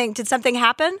something? Did something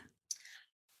happen?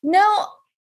 No,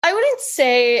 I wouldn't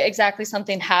say exactly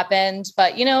something happened,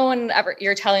 but whenever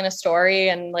you're telling a story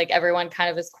and like everyone kind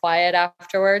of is quiet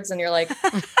afterwards and you're like,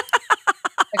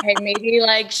 okay, maybe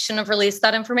shouldn't have released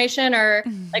that information, or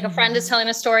like a friend is telling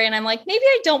a story and I'm like, maybe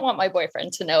I don't want my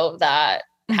boyfriend to know that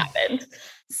happened.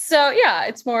 So yeah,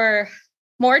 it's more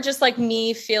more just like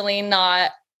me feeling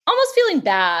almost feeling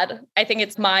bad. I think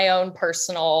it's my own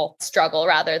personal struggle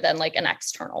rather than like an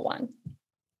external one.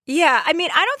 Yeah. I mean,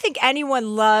 I don't think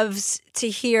anyone loves to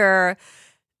hear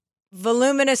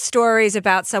voluminous stories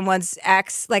about someone's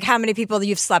ex, like how many people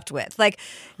you've slept with. Like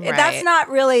that's not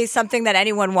really something that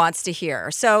anyone wants to hear.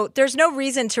 So there's no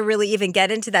reason to really even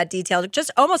get into that detail,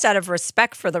 just almost out of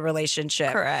respect for the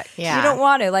relationship. Correct. Yeah. You don't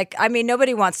want to. Like, I mean,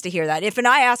 nobody wants to hear that. If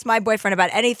I ask my boyfriend about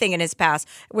anything in his past,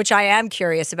 which I am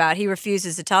curious about, he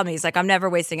refuses to tell me. He's like, I'm never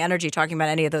wasting energy talking about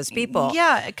any of those people.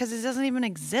 Yeah, because it doesn't even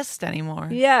exist anymore.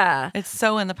 Yeah. It's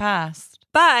so in the past.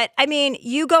 But, I mean,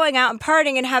 you going out and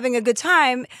partying and having a good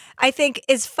time, I think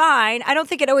is fine. I don't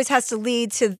think it always has to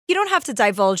lead to, you don't have to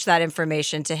divulge that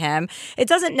information to him. It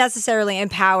doesn't necessarily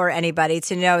empower anybody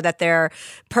to know that their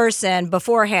person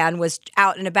beforehand was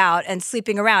out and about and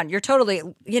sleeping around. You're totally,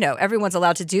 everyone's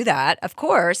allowed to do that, of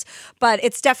course, but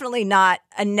it's definitely not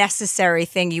a necessary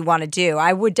thing you want to do.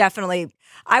 I would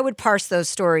parse those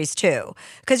stories too,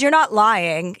 because you're not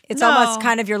lying. It's almost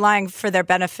kind of you're lying for their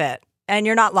benefit. And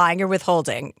you're not lying, you're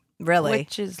withholding, really.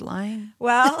 Which is lying.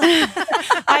 Well,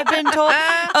 I've been told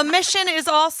omission is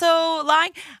also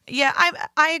lying. Yeah,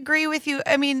 I agree with you.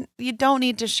 I mean, you don't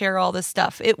need to share all this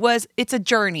stuff. It's a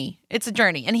journey. It's a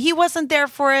journey. And he wasn't there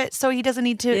for it, so he doesn't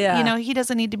need to, he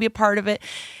doesn't need to be a part of it.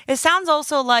 It sounds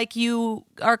also like you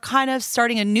are kind of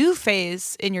starting a new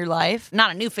phase in your life.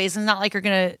 Not a new phase. It's not like you're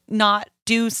going to not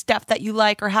do stuff that you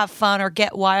like or have fun or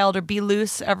get wild or be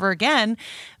loose ever again.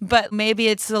 But maybe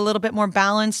it's a little bit more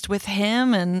balanced with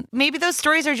him. And maybe those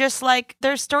stories are just like,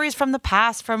 they're stories from the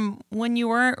past, from when you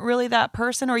weren't really that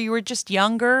person, or you were just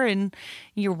younger and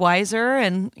you're wiser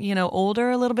and, older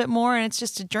a little bit more. And it's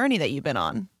just a journey that you've been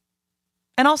on.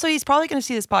 And also, he's probably going to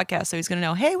see this podcast, so he's going to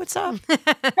know, hey, what's up?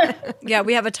 Yeah,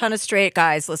 we have a ton of straight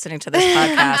guys listening to this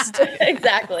podcast.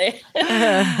 Exactly.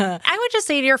 I would just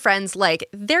say to your friends, like,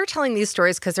 they're telling these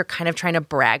stories because they're kind of trying to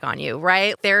brag on you,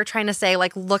 right? They're trying to say,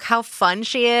 like, look how fun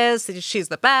she is. She's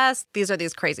the best. These are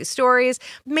these crazy stories.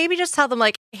 Maybe just tell them,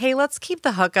 like, hey, let's keep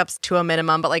the hookups to a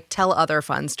minimum, but, like, tell other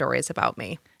fun stories about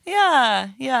me.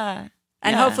 Yeah.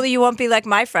 And hopefully you won't be like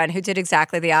my friend who did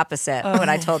exactly the opposite when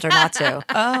I told her not to.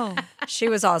 Oh. She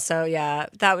was also,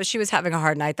 she was having a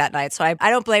hard night that night. So I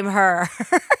don't blame her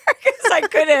because I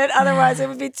couldn't. Otherwise, it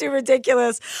would be too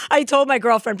ridiculous. I told my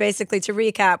girlfriend, basically, to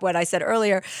recap what I said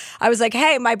earlier, I was like,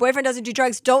 hey, my boyfriend doesn't do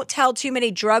drugs. Don't tell too many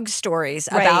drug stories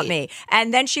about me.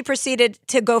 And then she proceeded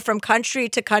to go from country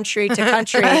to country to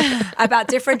country about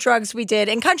different drugs we did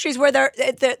in countries where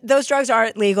those drugs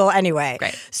aren't legal anyway.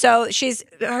 Right. So she's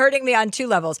hurting me on two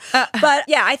levels. But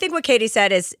yeah, I think what Katie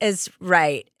said is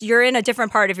right. You're in a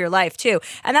different part of your life too.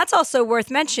 And that's also worth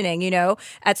mentioning,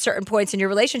 at certain points in your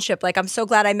relationship. Like, I'm so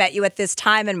glad I met you at this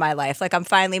time in my life. Like, I'm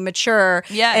finally mature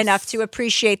enough to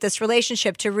appreciate this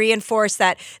relationship, to reinforce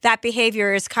that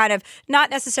behavior is kind of not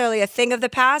necessarily a thing of the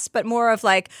past, but more of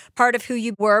like part of who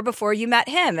you were before you met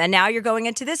him. And now you're going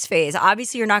into this phase.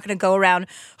 Obviously, you're not going to go around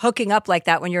hooking up like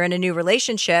that when you're in a new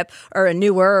relationship, or a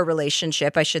newer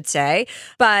relationship, I should say.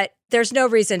 But there's no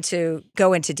reason to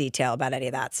go into detail about any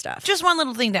of that stuff. Just one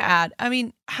little thing to add. I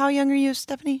mean, how young are you,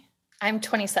 Stephanie? I'm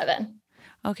 27.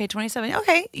 Okay, 27.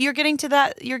 Okay, you're getting to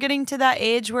that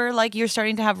age where, like, you're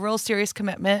starting to have real serious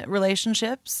commitment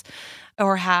relationships,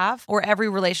 or every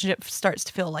relationship starts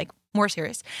to feel like more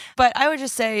serious. But I would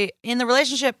just say, in the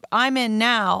relationship I'm in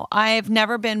now, I've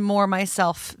never been more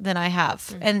myself than I have.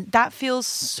 Mm-hmm. And that feels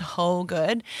so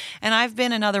good. And I've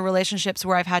been in other relationships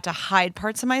where I've had to hide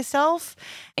parts of myself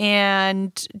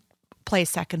and play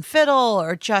second fiddle,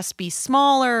 or just be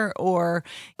smaller, or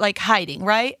like hiding,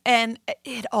 right? And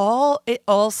it all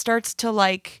starts to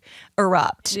like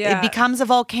erupt. Yeah. It becomes a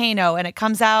volcano, and it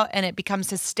comes out and it becomes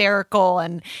hysterical,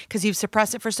 and because you've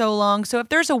suppressed it for so long. So if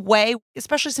there's a way,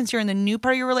 especially since you're in the new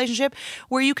part of your relationship,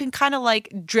 where you can kind of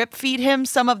like drip feed him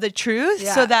some of the truth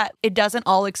so that it doesn't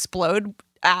all explode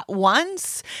at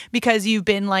once, because you've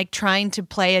been like trying to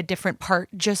play a different part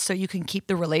just so you can keep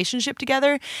the relationship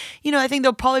together, I think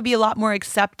there'll probably be a lot more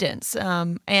acceptance,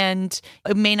 and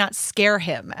it may not scare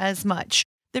him as much.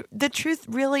 The truth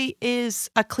really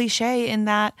is a cliche in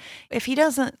that if he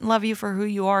doesn't love you for who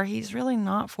you are, he's really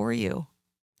not for you.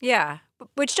 Yeah.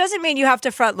 Which doesn't mean you have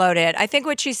to front load it. I think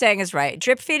what she's saying is right.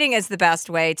 Drip feeding is the best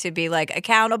way to be like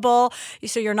accountable.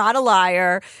 So you're not a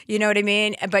liar, you know what I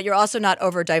mean? But you're also not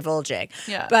over divulging.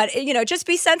 Yeah. But, just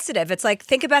be sensitive. It's like,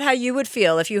 think about how you would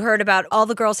feel if you heard about all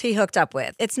the girls he hooked up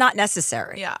with. It's not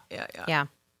necessary. Yeah.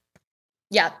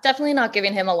 Yeah, definitely not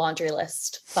giving him a laundry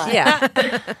list. But.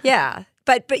 Yeah. Yeah.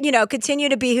 But continue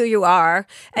to be who you are,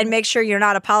 and make sure you're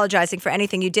not apologizing for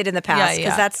anything you did in the past,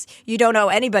 because you don't owe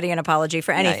anybody an apology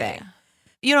for anything. Yeah.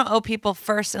 You don't owe people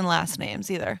first and last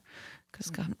names either.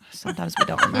 Because sometimes we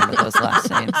don't remember those last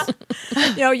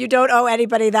names. No, you don't owe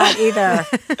anybody that either.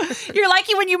 You're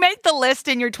lucky when you make the list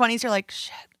in your 20s, you're like,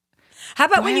 shit. How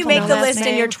about when you make the list in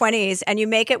name? your 20s and you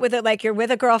make it with it like you're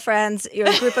with a girlfriend, you're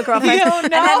a group of girlfriends,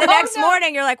 and then the next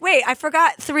morning you're like, wait, I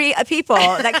forgot 3 people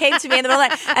that came to me in the middle of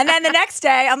the night. And then the next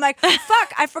day I'm like,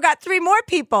 fuck, I forgot 3 more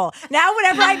people. Now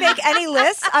whenever I make any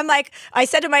list, I'm like, I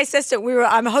said to my assistant,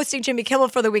 I'm hosting Jimmy Kimmel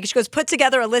for the week. She goes, put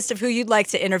together a list of who you'd like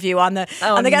to interview on the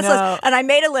guest list. And I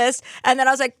made a list, and then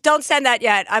I was like, don't send that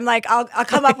yet. I'm like, I'll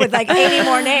come up with like 80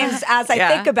 more names as I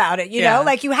think about it. You know,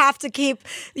 like you have to keep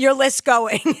your list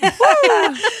going.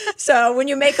 So when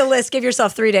you make a list, give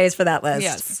yourself 3 days for that list.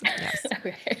 Yes.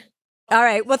 Okay. All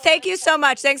right. Well, thank you so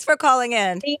much. Thanks for calling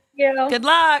in. Thank you. Good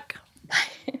luck.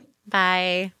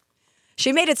 Bye.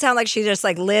 She made it sound like she just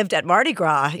like lived at Mardi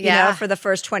Gras, you know, for the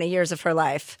first 20 years of her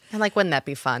life. And like, wouldn't that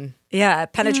be fun? Yeah,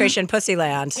 penetration pussy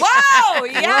land. Whoa,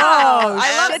 yeah. Whoa,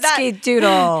 I love that. Shitsky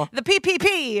doodle. The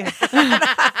PPP.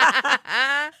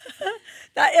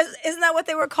 Isn't that what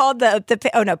they were called?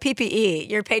 PPE.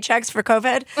 Your paychecks for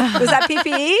COVID? Was that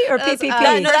PPE or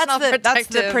PPP? That's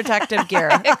the protective gear.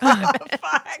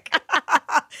 Fuck.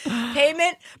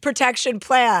 Payment Protection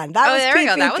Plan. That was there PPP. we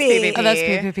go. That was PPP. Oh, that's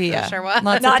PPP, yeah. Sure was.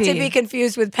 Not to be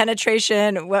confused with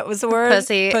penetration. What was the word?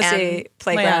 Pussy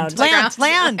playground. Land.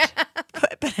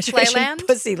 Penetration Playland?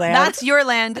 pussy land. That's your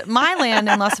land. My land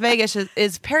in Las Vegas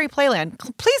is Perry Playland.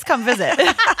 Please come visit.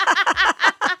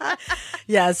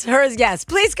 Yes, hers, yes.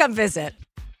 Please come visit.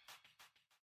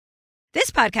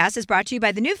 This podcast is brought to you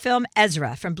by the new film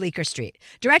Ezra from Bleecker Street,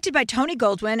 directed by Tony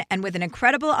Goldwyn and with an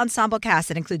incredible ensemble cast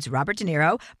that includes Robert De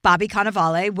Niro, Bobby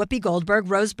Cannavale, Whoopi Goldberg,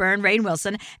 Rose Byrne, Rainn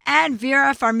Wilson, and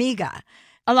Vera Farmiga.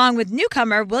 Along with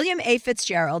newcomer William A.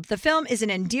 Fitzgerald, the film is an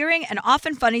endearing and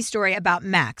often funny story about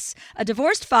Max, a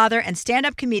divorced father and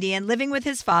stand-up comedian living with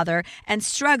his father and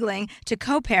struggling to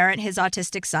co-parent his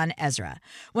autistic son, Ezra.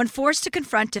 When forced to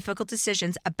confront difficult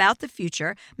decisions about the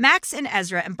future, Max and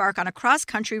Ezra embark on a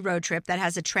cross-country road trip that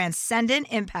has a transcendent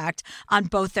impact on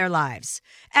both their lives.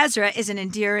 Ezra is an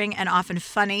endearing and often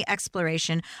funny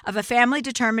exploration of a family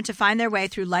determined to find their way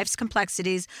through life's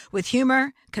complexities with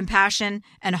humor, compassion,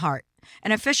 and heart.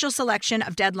 An official selection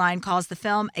of Deadline calls the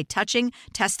film a touching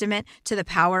testament to the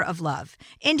power of love.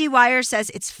 IndieWire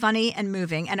says it's funny and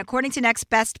moving, and according to Next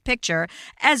Best Picture,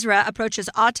 Ezra approaches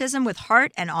autism with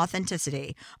heart and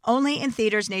authenticity. Only in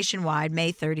theaters nationwide,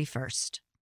 May 31st.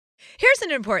 Here's an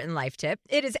important life tip.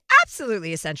 It is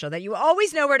absolutely essential that you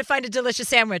always know where to find a delicious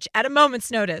sandwich at a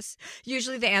moment's notice.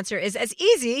 Usually the answer is as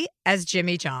easy as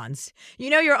Jimmy John's.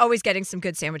 You know you're always getting some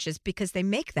good sandwiches because they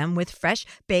make them with fresh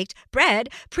baked bread,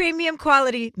 premium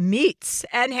quality meats,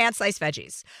 and hand-sliced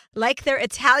veggies. Like their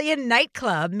Italian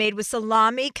nightclub made with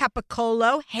salami,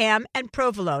 capicola, ham, and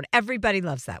provolone. Everybody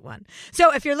loves that one.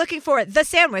 So if you're looking for the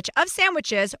sandwich of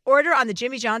sandwiches, order on the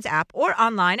Jimmy John's app or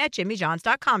online at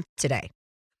jimmyjohns.com today.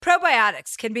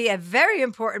 Probiotics can be a very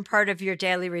important part of your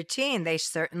daily routine. They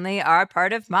certainly are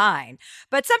part of mine.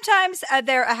 But sometimes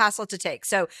they're a hassle to take.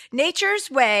 So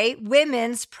Nature's Way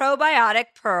Women's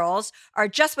Probiotic Pearls are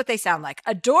just what they sound like.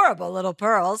 Adorable little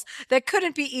pearls that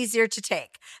couldn't be easier to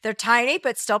take. They're tiny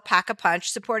but still pack a punch,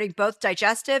 supporting both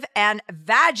digestive and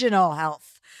vaginal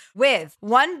health. With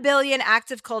 1 billion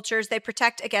active cultures, they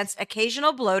protect against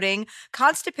occasional bloating,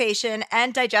 constipation,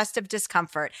 and digestive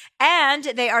discomfort. And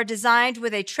they are designed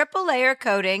with a triple-layer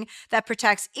coating that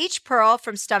protects each pearl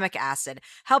from stomach acid,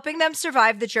 helping them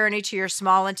survive the journey to your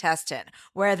small intestine,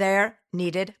 where they're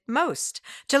needed most.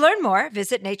 To learn more,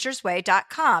 visit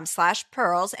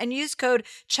naturesway.com/pearls and use code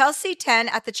Chelsea10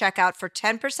 at the checkout for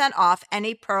 10% off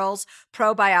any Pearls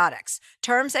probiotics.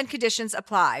 Terms and conditions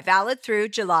apply. Valid through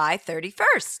July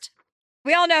 31st.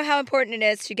 We all know how important it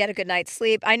is to get a good night's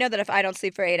sleep. I know that if I don't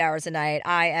sleep for 8 hours a night,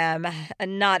 I am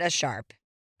not as sharp.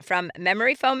 From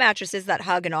memory foam mattresses that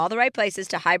hug in all the right places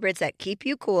to hybrids that keep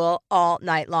you cool all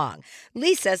night long,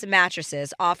 Lisa's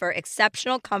mattresses offer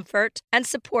exceptional comfort and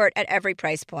support at every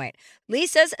price point.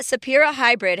 Lisa's Sapira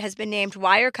Hybrid has been named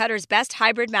Wirecutter's best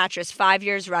hybrid mattress 5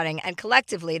 years running, and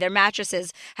collectively their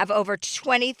mattresses have over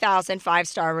 20,000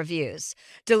 five-star reviews.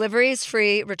 Delivery is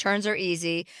free, returns are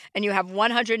easy, and you have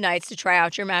 100 nights to try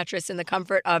out your mattress in the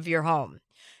comfort of your home.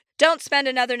 Don't spend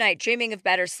another night dreaming of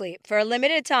better sleep. For a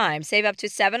limited time, save up to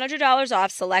 $700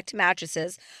 off select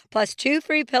mattresses, plus 2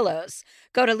 free pillows.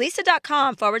 Go to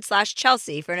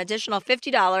lisa.com/Chelsea for an additional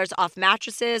 $50 off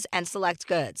mattresses and select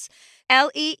goods.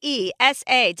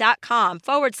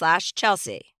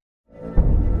 LEESA.com/Chelsea.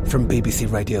 From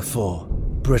BBC Radio 4,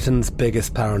 Britain's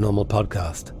biggest paranormal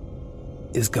podcast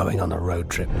is going on a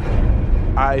road trip.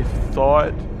 I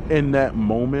thought in that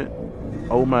moment,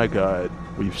 oh my God,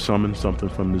 we've summoned something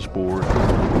from this board.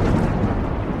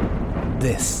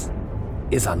 This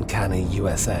is Uncanny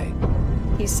USA.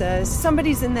 He says,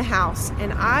 somebody's in the house,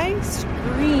 and I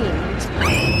screamed.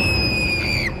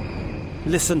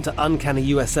 Listen to Uncanny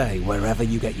USA wherever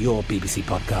you get your BBC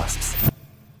podcasts,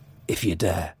 if you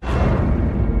dare.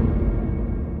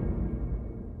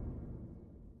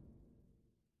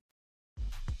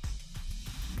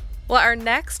 Well, our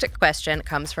next question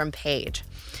comes from Paige.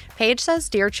 Paige says,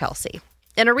 Dear Chelsea,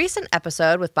 in a recent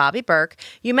episode with Bobby Burke,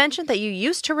 you mentioned that you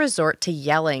used to resort to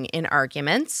yelling in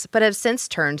arguments, but have since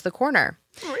turned the corner.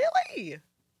 Really?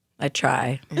 I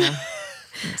try. Yeah.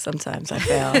 Sometimes I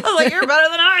fail. Oh, like, you're better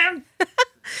than I am.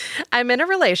 I'm in a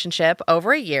relationship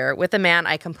over a year with a man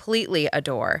I completely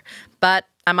adore, but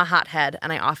I'm a hothead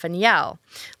and I often yell,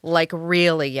 like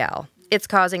really yell. It's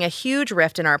causing a huge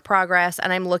rift in our progress,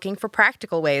 and I'm looking for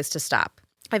practical ways to stop.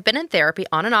 I've been in therapy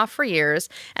on and off for years,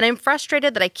 and I'm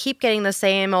frustrated that I keep getting the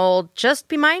same old, just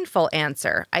be mindful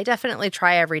answer. I definitely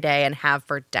try every day and have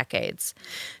for decades.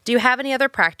 Do you have any other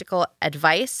practical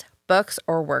advice, books,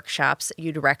 or workshops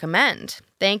you'd recommend?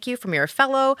 Thank you from your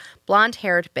fellow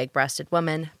blonde-haired, big-breasted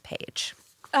woman, Paige.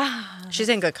 She's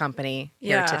in good company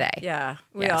here today. Yeah,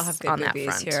 we all have good that boobies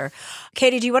front. here.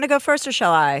 Katie, do you want to go first or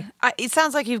shall I? It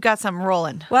sounds like you've got something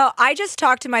rolling. Well, I just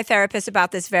talked to my therapist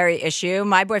about this very issue.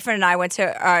 My boyfriend and I went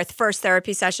to our first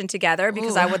therapy session together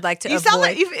because I would like to avoid... sound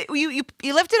like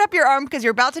you lifted up your arm because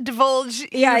you're about to divulge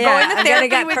Yeah, you're going to I'm gonna therapy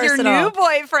get with personal. your new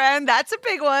boyfriend. That's a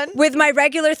big one. With my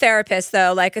regular therapist,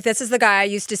 though, like this is the guy I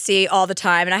used to see all the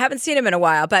time, and I haven't seen him in a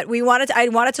while, but I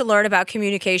wanted to learn about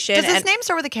communication. Does his name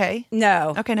start with a K?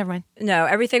 No. Okay, never mind. No,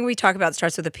 everything we talk about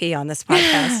starts with a P on this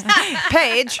podcast.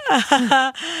 Paige.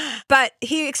 But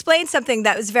he explained something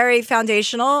that was very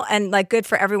foundational and like good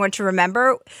for everyone to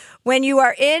remember. When you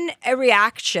are in a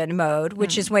reaction mode,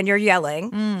 which is when you're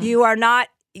yelling, you are not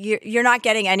you're not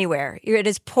getting anywhere. It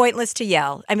is pointless to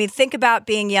yell. I mean, think about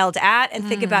being yelled at and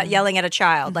think about yelling at a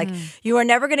child. Like you are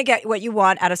never going to get what you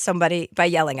want out of somebody by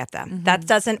yelling at them. That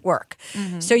doesn't work.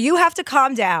 So you have to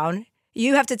calm down.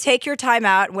 You have to take your time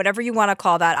out, whatever you want to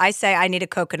call that. I say I need a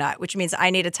coconut, which means I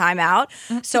need a time out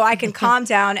so I can calm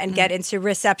down and get into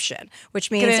reception, which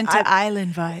means Get into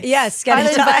island vibe. Yes, get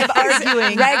Island into vibe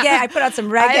arguing. reggae. I put on some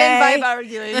reggae. Island vibe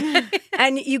arguing.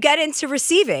 And you get into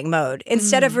receiving mode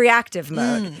instead of reactive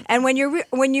mode. And when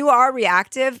you are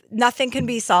reactive, nothing can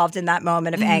be solved in that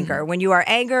moment of anger. When you are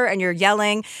angry and you're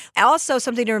yelling, also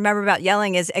something to remember about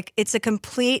yelling is it's a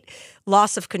complete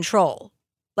loss of control.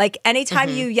 Like anytime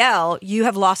you yell, you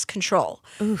have lost control.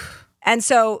 Oof. And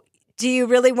so do you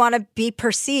really want to be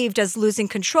perceived as losing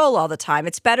control all the time?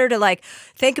 It's better to like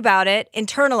think about it,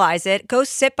 internalize it, go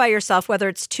sit by yourself, whether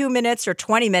it's 2 minutes or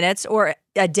 20 minutes or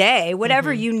a day,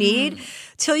 whatever you need,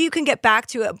 till you can get back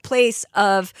to a place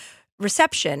of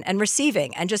reception and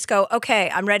receiving and just go,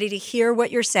 okay, I'm ready to hear what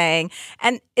you're saying.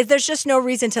 And there's just no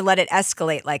reason to let it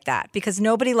escalate like that because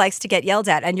nobody likes to get yelled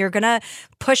at and you're going to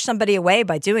push somebody away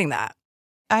by doing that.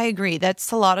 I agree.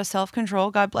 That's a lot of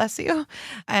self-control. God bless you.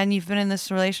 And you've been in this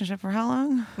relationship for how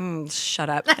long? Shut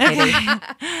up, Katie. Everything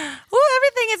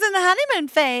is in the honeymoon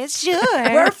phase.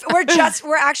 Sure.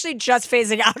 we're actually just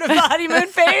phasing out of the honeymoon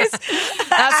phase.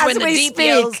 That's when the deep speak.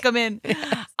 yells come in.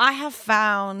 I have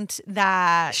found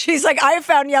that She's like, I have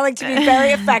found yelling to be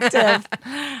very effective.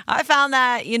 I found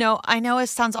that, I know it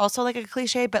sounds also like a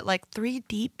cliche, but like 3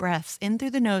 deep breaths in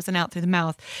through the nose and out through the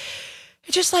mouth.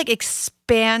 It just like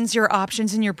expands your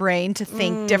options in your brain to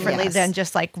think differently than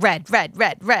just like red, red,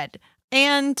 red, red.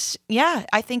 And yeah,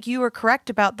 I think you were correct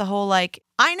about the whole like,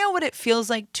 I know what it feels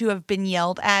like to have been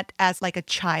yelled at as like a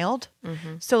child.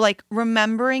 So like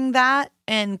remembering that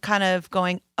and kind of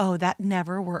going, oh, that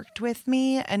never worked with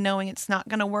me and knowing it's not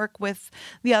going to work with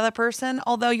the other person.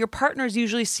 Although your partners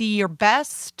usually see your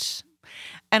best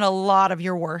and a lot of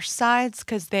your worst sides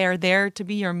because they're there to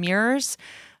be your mirrors.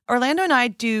 Orlando and I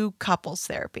do couples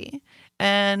therapy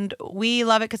and we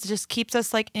love it because it just keeps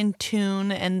us like in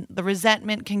tune and the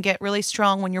resentment can get really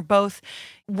strong when you're both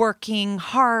working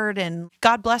hard and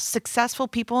God bless successful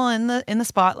people in the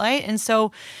spotlight. And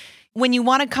so when you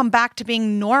want to come back to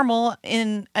being normal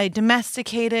in a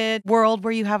domesticated world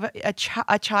where you have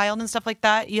a child and stuff like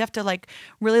that, you have to like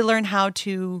really learn how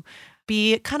to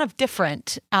be kind of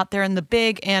different out there in the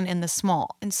big and in the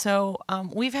small. And so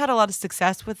we've had a lot of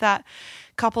success with that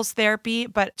couples therapy,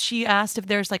 but she asked if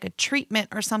there's like a treatment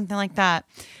or something like that.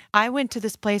 I went to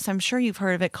this place, I'm sure you've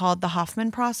heard of it, called the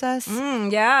Hoffman process.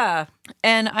 Yeah.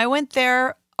 And I went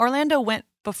there. Orlando went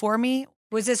before me.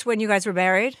 Was this when you guys were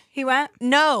married? He went?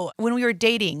 No, when we were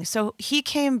dating. So he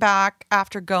came back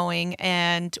after going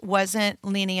and wasn't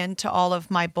leaning into all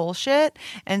of my bullshit.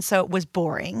 And so it was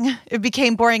boring. It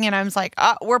became boring. And I was like,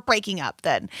 we're breaking up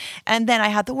then. And then I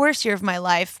had the worst year of my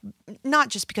life, not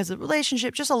just because of the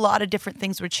relationship, just a lot of different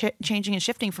things were changing and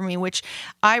shifting for me, which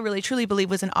I really truly believe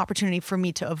was an opportunity for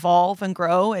me to evolve and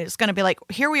grow. It's going to be like,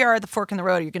 here we are at the fork in the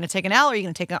road. Are you going to take an L or are you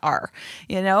going to take an R?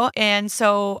 You know? And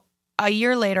so a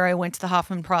year later, I went to the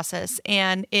Hoffman process,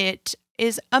 and it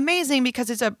is amazing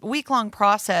because it's a week-long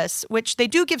process, which they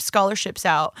do give scholarships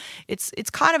out. It's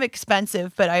kind of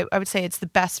expensive, but I would say it's the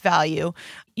best value.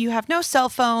 You have no cell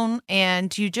phone,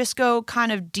 and you just go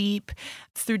kind of deep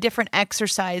through different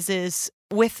exercises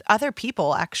with other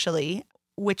people, actually,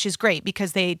 which is great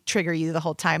because they trigger you the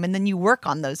whole time, and then you work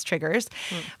on those triggers.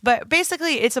 But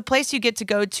basically, it's a place you get to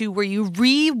go to where you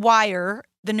rewire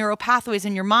the neural pathways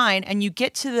in your mind, and you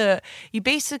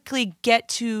basically get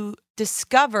to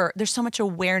discover, there's so much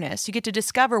awareness. You get to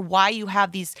discover why you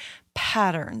have these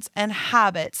patterns and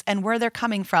habits and where they're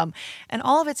coming from. And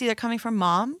all of it's either coming from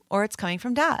mom or it's coming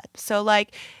from dad. So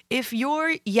like if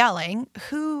you're yelling,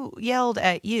 who yelled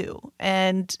at you?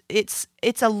 And it's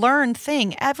a learned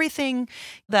thing. Everything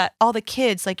that all the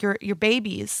kids, like your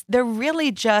babies, they're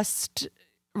really just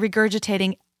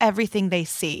regurgitating everything they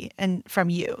see and from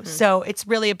you. So it's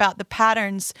really about the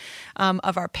patterns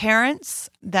of our parents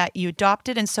that you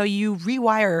adopted, and so you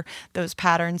rewire those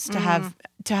patterns to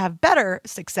have better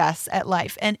success at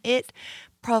life. And it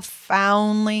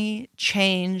profoundly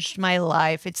changed my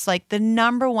life. It's like the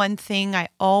number one thing I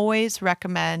always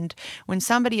recommend when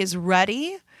somebody is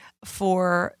ready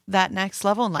for that next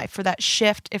level in life, for that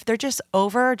shift. If they're just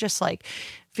just like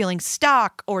feeling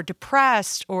stuck or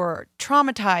depressed or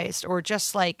traumatized or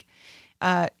just like,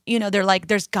 they're like,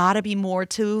 there's got to be more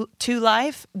to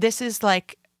life. This is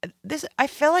like this. I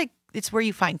feel like it's where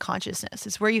you find consciousness.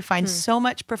 It's where you find so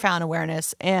much profound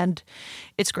awareness, and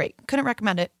it's great. Couldn't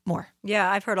recommend it more.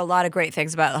 Yeah, I've heard a lot of great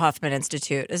things about the Hoffman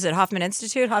Institute. Is it Hoffman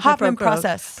Institute? Hoffman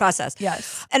Process. Process.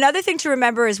 Yes. Another thing to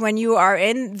remember is when you are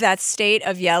in that state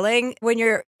of yelling, when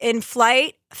you're in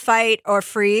flight, fight, or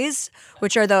freeze,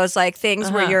 which are those like things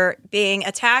where you're being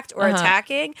attacked or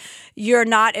attacking, you're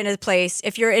not in a place,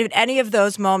 if you're in any of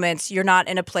those moments, you're not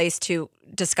in a place to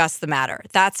discuss the matter.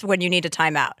 That's when you need a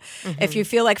timeout. If you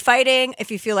feel like fighting,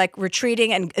 if you feel like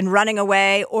retreating and running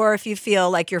away, or if you feel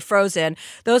like you're frozen,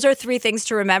 those are three things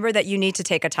to remember that you need to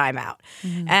take a timeout.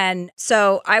 And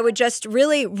so I would just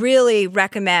really, really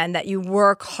recommend that you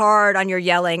work hard on your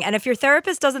yelling. And if your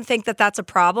therapist doesn't think that that's a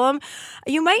problem,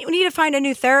 you might need to find a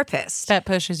new therapist. That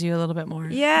pushes you a little bit more.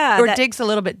 Yeah. Or digs a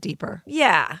little bit deeper.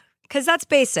 Yeah. Because that's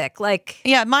basic. Like,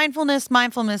 yeah, mindfulness.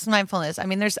 I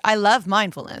mean, I love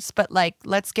mindfulness, but like,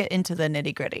 let's get into the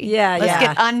nitty gritty. Yeah, let's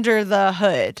get under the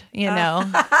hood, you know?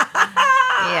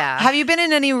 Yeah. Have you been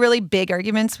in any really big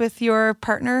arguments with your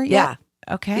partner yet? Yeah.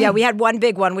 Okay. Yeah, we had one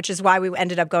big one, which is why we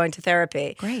ended up going to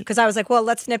therapy. Great. Because I was like, well,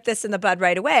 let's nip this in the bud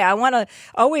right away. I want to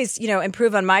always,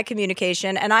 improve on my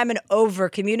communication. And I'm an over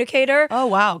communicator. Oh,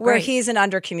 wow. Great. Where he's an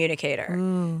under communicator.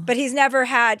 But he's never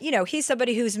had, he's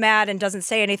somebody who's mad and doesn't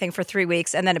say anything for 3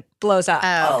 weeks and then it blows up.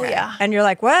 Oh, yeah. And you're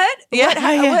like, what?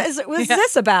 Yeah. What is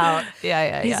this about?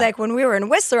 Yeah. He's like, when we were in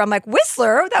Whistler, I'm like,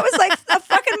 Whistler? That was like a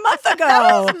fucking month ago.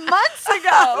 That was months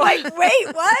ago. Like,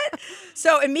 wait, what?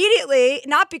 So immediately,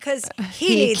 not because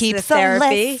he needs keeps the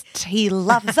therapy. List. He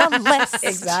loves a list.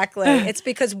 Exactly. It's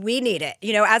because we need it,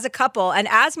 as a couple. And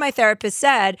as my therapist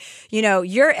said,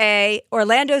 you're A,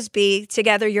 Orlando's B,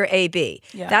 together you're AB.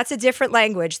 Yeah. That's a different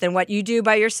language than what you do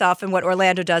by yourself and what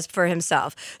Orlando does for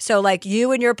himself. So like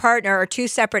you and your partner are two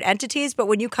separate entities, but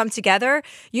when you come together,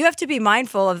 you have to be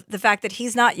mindful of the fact that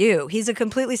he's not you. He's a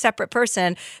completely separate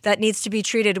person that needs to be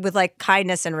treated with like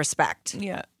kindness and respect.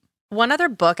 Yeah. One other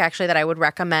book, actually, that I would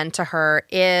recommend to her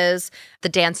is The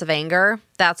Dance of Anger.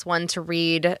 That's one to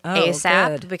read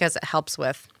ASAP because it helps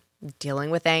with dealing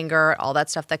with anger, all that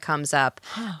stuff that comes up.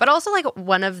 But also, like,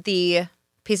 one of the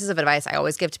pieces of advice I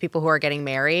always give to people who are getting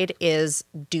married is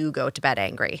do go to bed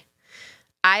angry.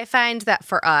 I find that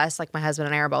for us, like my husband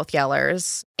and I are both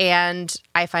yellers, and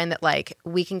I find that like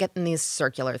we can get in these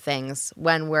circular things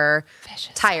when we're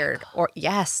tired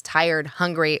tired,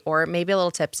 hungry, or maybe a little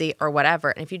tipsy or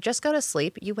whatever. And if you just go to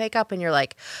sleep, you wake up and you're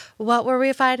like, what were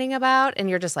we fighting about? And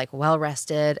you're just like well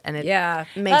rested, and it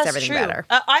makes everything better.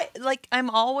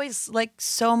 I'm always like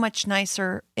so much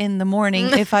nicer in the morning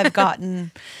if I've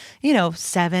gotten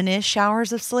 7-ish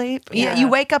hours of sleep. Yeah. You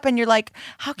wake up and you're like,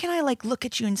 how can I like look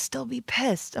at you and still be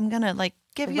pissed? I'm gonna like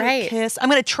give you a kiss. I'm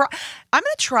gonna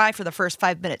try for the first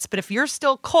 5 minutes, but if you're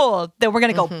still cold, then we're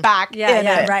gonna go back.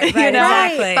 Right,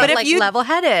 exactly. But But if like you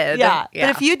level-headed. but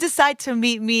if you decide to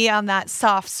meet me on that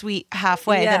soft, sweet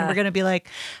halfway, then we're gonna be like,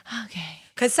 okay.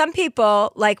 Because some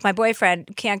people, like my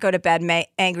boyfriend, can't go to bed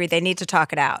angry. They need to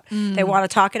talk it out. They want to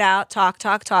talk it out,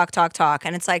 talk.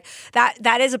 And it's like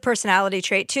that is a personality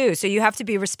trait too. So you have to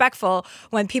be respectful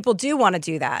when people do want to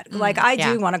do that. Like I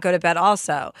do want to go to bed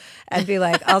also and be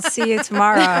like, I'll see you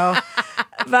tomorrow.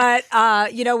 But,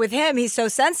 with him, he's so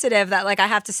sensitive that like I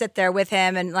have to sit there with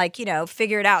him and like,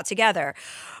 figure it out together.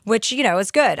 Which,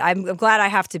 is good. I'm glad I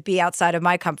have to be outside of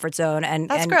my comfort zone and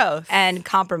growth. And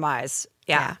compromise.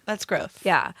 Yeah. That's growth.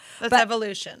 Yeah. That's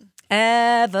evolution.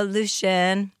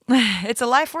 Evolution. It's a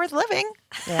life worth living.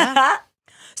 Yeah.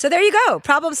 So there you go.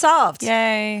 Problem solved.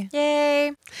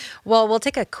 Yay. Well, we'll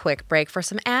take a quick break for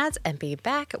some ads and be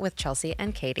back with Chelsea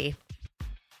and Katie.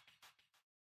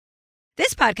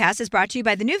 This podcast is brought to you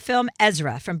by the new film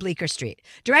Ezra from Bleecker Street,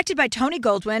 directed by Tony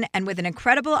Goldwyn and with an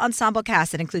incredible ensemble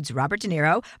cast that includes Robert De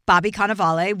Niro, Bobby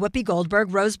Cannavale, Whoopi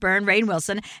Goldberg, Rose Byrne, Rainn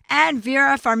Wilson, and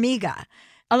Vera Farmiga.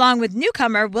 Along with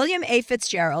newcomer William A.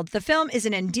 Fitzgerald, the film is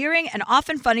an endearing and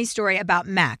often funny story about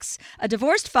Max, a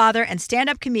divorced father and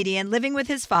stand-up comedian living with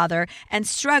his father and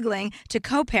struggling to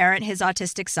co-parent his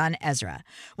autistic son, Ezra.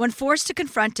 When forced to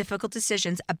confront difficult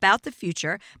decisions about the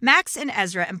future, Max and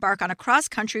Ezra embark on a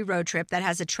cross-country road trip that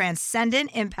has a transcendent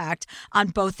impact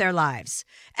on both their lives.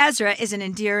 Ezra is an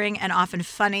endearing and often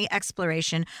funny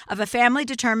exploration of a family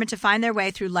determined to find their way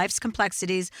through life's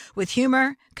complexities with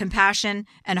humor, compassion,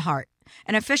 and heart.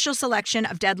 An official selection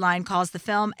of Deadline calls the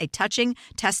film a touching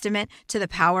testament to the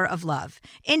power of love.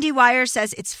 IndieWire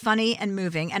says it's funny and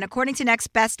moving, and according to Next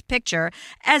Best Picture,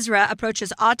 Ezra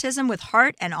approaches autism with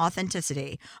heart and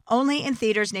authenticity. Only in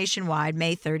theaters nationwide,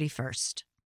 May 31st.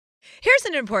 Here's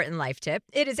an important life tip.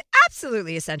 It is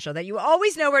absolutely essential that you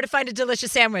always know where to find a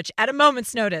delicious sandwich at a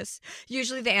moment's notice.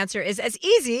 Usually the answer is as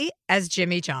easy as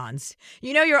Jimmy John's.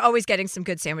 You know you're always getting some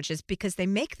good sandwiches because they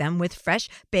make them with fresh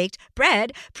baked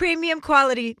bread, premium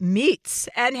quality meats,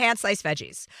 and hand-sliced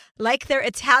veggies. Like their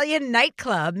Italian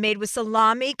nightclub made with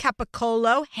salami,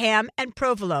 capicola, ham, and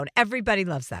provolone. Everybody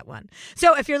loves that one.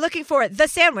 So if you're looking for the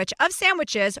sandwich of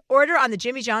sandwiches, order on the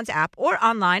Jimmy John's app or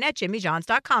online at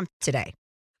jimmyjohns.com today.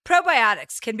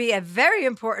 Probiotics can be a very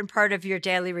important part of your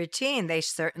daily routine. They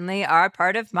certainly are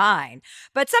part of mine.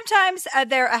 But sometimes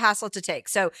they're a hassle to take.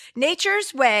 So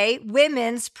Nature's Way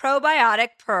Women's Probiotic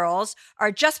Pearls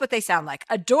are just what they sound like.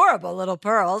 Adorable little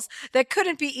pearls that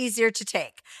couldn't be easier to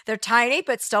take. They're tiny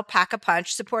but still pack a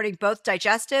punch, supporting both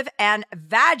digestive and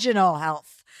vaginal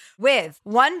health. With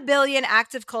 1 billion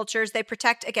active cultures, they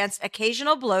protect against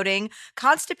occasional bloating,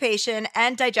 constipation,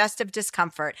 and digestive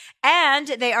discomfort. And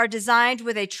they are designed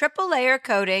with a triple-layer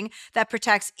coating that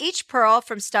protects each pearl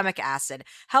from stomach acid,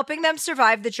 helping them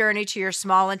survive the journey to your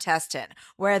small intestine,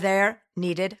 where they're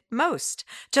needed most.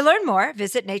 To learn more,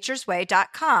 visit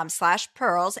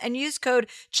naturesway.com/pearls and use code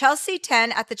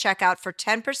Chelsea10 at the checkout for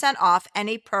 10% off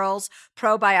any Pearls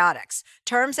probiotics.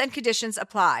 Terms and conditions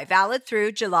apply. Valid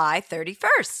through July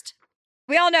 31st.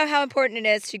 We all know how important it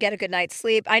is to get a good night's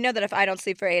sleep. I know that if I don't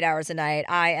sleep for 8 hours a night,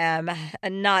 I am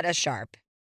not as sharp.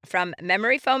 From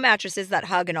memory foam mattresses that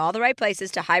hug in all the right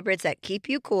places to hybrids that keep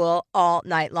you cool all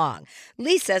night long,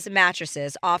 Lisa's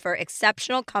mattresses offer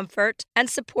exceptional comfort and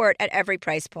support at every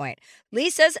price point.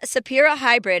 Lisa's Sapira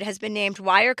Hybrid has been named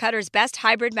Wirecutter's best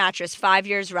hybrid mattress 5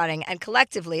 years running, and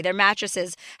collectively, their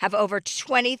mattresses have over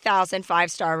 20,000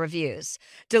 five-star reviews.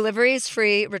 Delivery is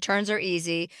free, returns are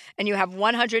easy, and you have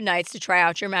 100 nights to try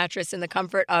out your mattress in the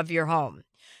comfort of your home.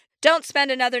 Don't spend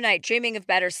another night dreaming of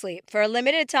better sleep. For a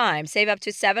limited time, save up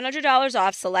to $700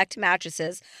 off select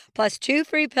mattresses, plus 2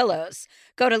 free pillows.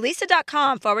 Go to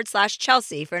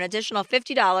lisa.com/Chelsea for an additional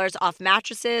 $50 off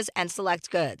mattresses and select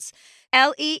goods.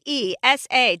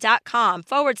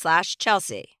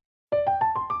 LEESA.com/Chelsea.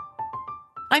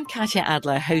 I'm Katya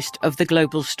Adler, host of The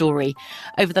Global Story.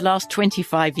 Over the last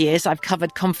 25 years, I've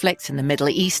covered conflicts in the Middle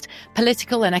East,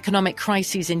 political and economic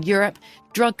crises in Europe,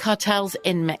 drug cartels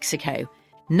in Mexico.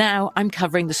 Now I'm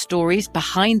covering the stories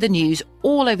behind the news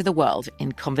all over the world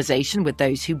in conversation with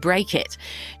those who break it.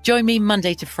 Join me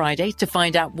Monday to Friday to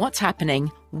find out what's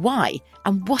happening, why,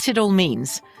 and what it all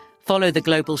means. Follow The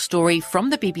Global Story from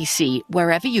the BBC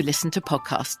wherever you listen to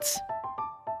podcasts.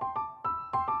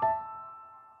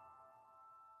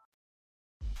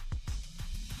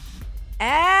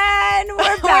 And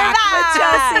we're back with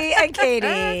Chelsea and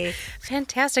Katie.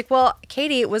 Fantastic. Well,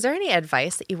 Katie, was there any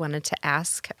advice that you wanted to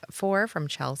ask for from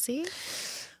Chelsea?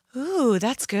 Ooh,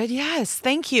 that's good. Yes.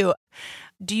 Thank you.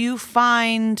 Do you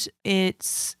find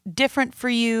it's different for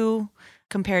you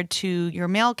compared to your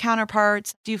male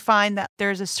counterparts? Do you find that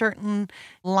there's a certain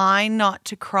line not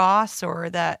to cross,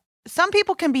 or that some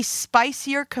people can be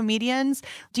spicier comedians?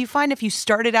 Do you find if you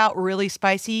started out really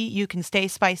spicy, you can stay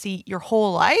spicy your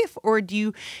whole life? Or do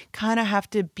you kind of have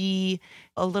to be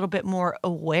a little bit more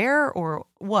aware, or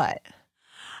what?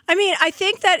 I mean, I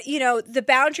think that, the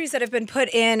boundaries that have been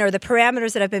put in, or the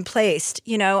parameters that have been placed,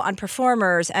 on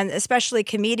performers and especially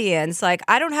comedians, like,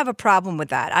 I don't have a problem with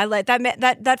that. I like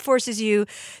that forces you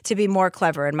to be more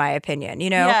clever, in my opinion.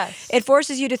 Yes. It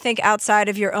forces you to think outside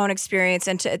of your own experience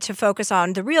and to focus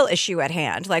on the real issue at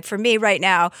hand. Like, for me right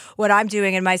now, what I'm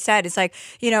doing in my set is like,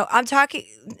 I'm talking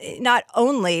not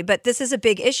only, but this is a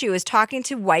big issue, is talking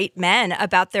to white men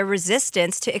about their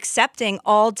resistance to accepting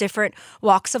all different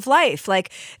walks of life.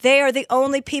 Like, they are the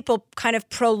only people kind of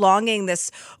prolonging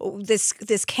this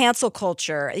cancel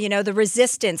culture, the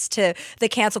resistance to the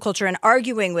cancel culture and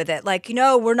arguing with it. Like,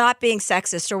 we're not being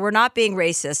sexist or we're not being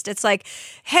racist. It's like,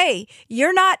 hey,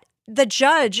 you're not the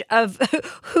judge of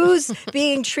who's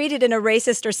being treated in a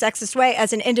racist or sexist way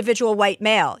as an individual white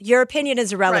male. Your opinion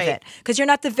is irrelevant because you're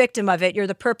not the victim of it. You're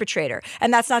the perpetrator.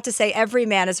 And that's not to say every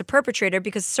man is a perpetrator,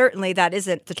 because certainly that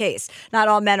isn't the case. Not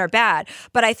all men are bad.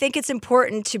 But I think it's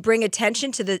important to bring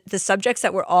attention to the subjects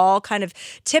that we're all kind of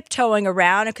tiptoeing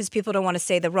around, because people don't want to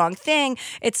say the wrong thing.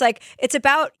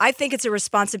 I think it's a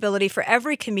responsibility for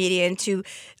every comedian to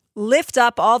lift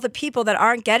up all the people that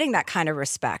aren't getting that kind of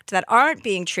respect, that aren't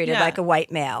being treated like a white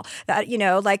male, that,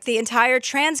 like the entire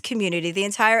trans community, the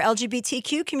entire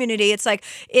LGBTQ community. It's like,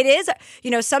 it is,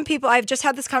 some people, I've just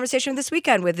had this conversation this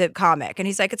weekend with the comic, and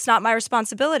he's like, it's not my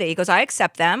responsibility. He goes, I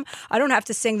accept them. I don't have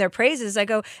to sing their praises. I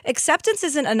go, acceptance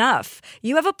isn't enough.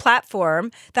 You have a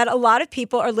platform that a lot of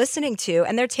people are listening to,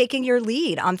 and they're taking your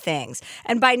lead on things.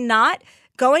 And by not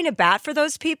going to bat for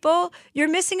those people, you're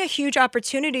missing a huge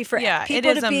opportunity for people to be it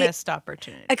is a missed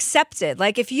opportunity. Accepted.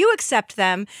 Like, if you accept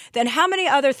them, then how many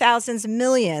other thousands,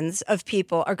 millions of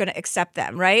people are going to accept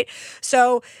them, right?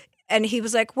 So, and he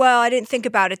was like, well, I didn't think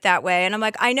about it that way. And I'm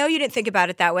like, I know you didn't think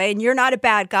about it that way, and you're not a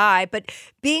bad guy, but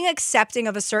being accepting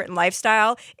of a certain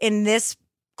lifestyle in this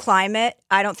climate,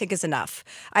 I don't think is enough.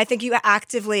 I think you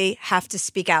actively have to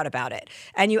speak out about it,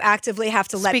 and you actively have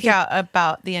to speak out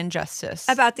about the injustice,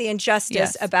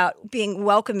 about being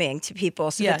welcoming to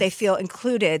people, so that they feel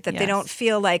included, that they don't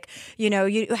feel like,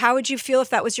 how would you feel if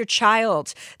that was your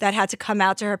child that had to come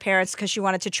out to her parents because she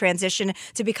wanted to transition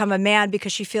to become a man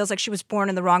because she feels like she was born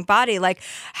in the wrong body? Like,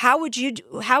 how would you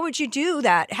do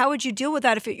that? How would you deal with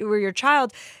that if it were your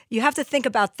child? You have to think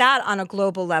about that on a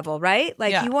global level, right?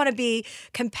 Like, you want to be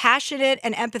compassionate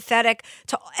and empathetic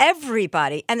to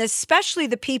everybody, and especially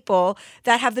the people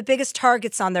that have the biggest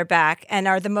targets on their back and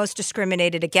are the most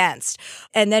discriminated against.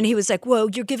 And then he was like, whoa,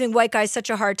 you're giving white guys such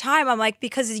a hard time. I'm like,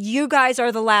 because you guys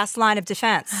are the last line of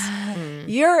defense.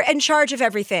 You're in charge of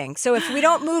everything. So if we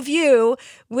don't move you,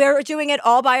 we're doing it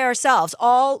all by ourselves.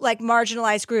 All like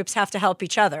marginalized groups have to help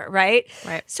each other, right?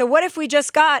 Right. So what if we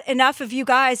just got enough of you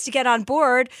guys to get on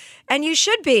board? And you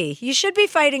should be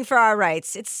fighting for our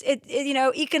rights. It's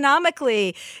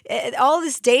economically, all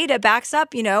this data backs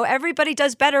up, everybody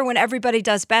does better when everybody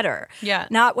does better. Yeah.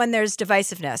 Not when there's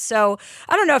divisiveness. So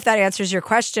I don't know if that answers your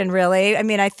question, really. I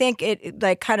mean, I think it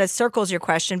like kind of circles your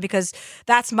question, because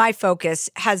that's my focus.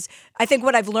 I think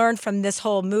what I've learned from this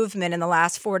whole movement in the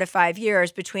last 4 to 5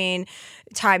 years, between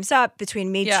Time's Up,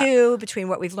 between Me Too, between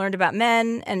what we've learned about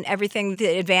men and everything,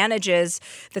 the advantages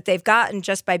that they've gotten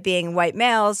just by being white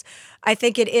males, I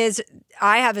think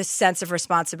I have a sense of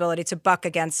responsibility to buck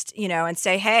against, and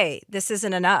say, hey, this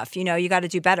isn't enough. You got to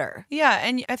do better. Yeah.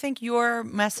 And I think your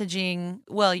messaging,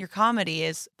 your comedy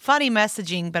is funny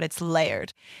messaging, but it's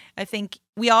layered. I think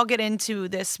we all get into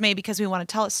this maybe because we want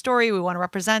to tell a story, we want to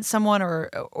represent someone,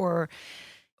 or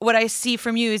what I see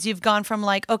from you is you've gone from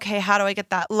like, okay, how do I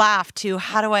get that laugh, to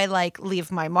how do I like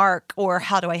leave my mark, or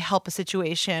how do I help a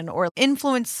situation or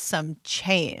influence some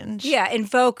change? Yeah,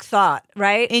 invoke thought,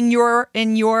 right? In your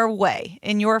way,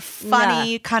 in your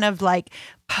funny kind of like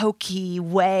pokey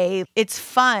way. It's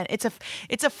fun. It's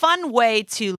a fun way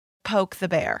to poke the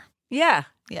bear. Yeah.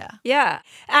 Yeah. Yeah.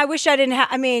 I wish I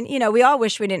didn't we all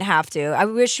wish we didn't have to. I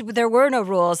wish there were no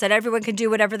rules, that everyone can do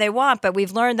whatever they want. But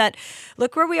we've learned that,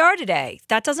 look where we are today.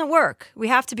 That doesn't work. We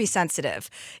have to be sensitive.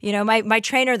 My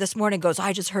trainer this morning goes,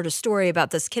 I just heard a story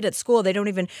about this kid at school. They don't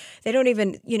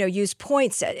even use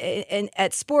points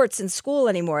at sports in school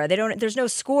anymore. There's no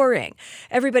scoring.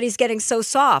 Everybody's getting so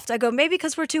soft. I go, maybe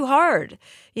because we're too hard.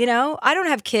 I don't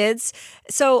have kids,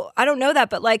 so I don't know that.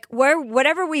 But like,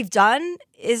 whatever we've done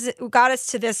got us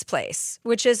to this place,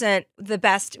 which isn't the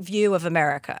best view of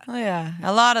America. Oh, yeah.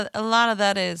 A lot of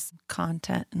that is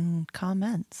content and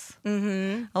comments.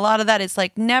 Mm-hmm. A lot of that is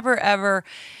like never ever,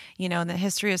 in the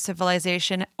history of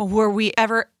civilization, were we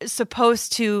ever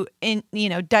supposed to,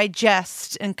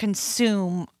 digest and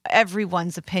consume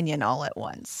everyone's opinion all at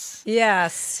once.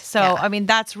 Yes. So, I mean,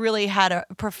 that's really had a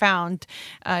profound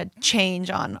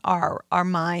change on our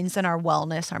minds and our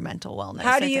wellness, our mental wellness.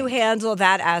 How do you handle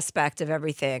that aspect of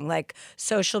everything? Like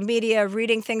social media,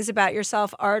 reading things about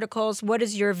yourself, articles. What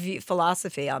is your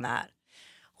philosophy on that?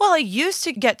 Well, it used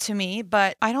to get to me,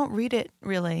 but I don't read it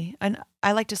really. And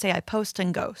I like to say I post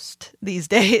and ghost these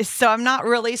days. So I'm not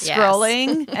really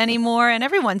scrolling anymore. And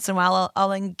every once in a while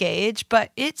I'll engage.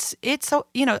 But it's so,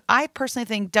 I personally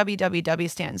think WWW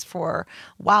stands for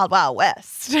Wild Wild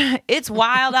West. It's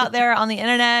wild out there on the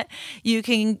internet. You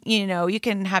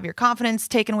can have your confidence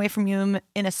taken away from you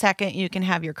in a second. You can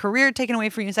have your career taken away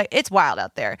from you in a second. It's wild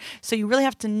out there. So you really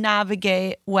have to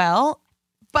navigate well.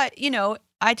 But,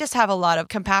 I just have a lot of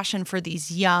compassion for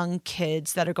these young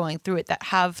kids that are going through it, that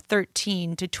have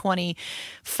 13 to 20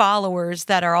 followers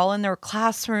that are all in their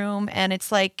classroom. And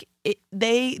it's like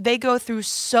they go through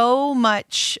so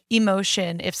much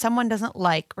emotion if someone doesn't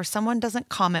like, or someone doesn't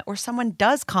comment, or someone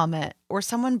does comment, or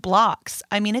someone blocks.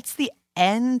 I mean, it's the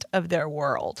end of their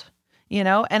world,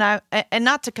 and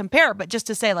not to compare, but just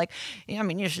to say, like,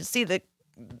 you should see the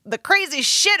crazy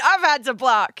shit I've had to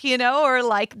block, or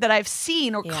like that I've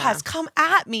seen or has come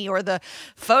at me, or the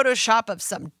Photoshop of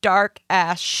some dark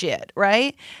ass shit,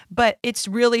 right? But it's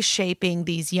really shaping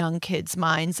these young kids'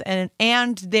 minds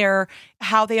and their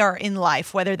how they are in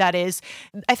life, whether that is,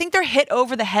 I think they're hit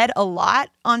over the head a lot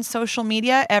on social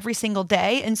media every single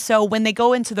day. And so when they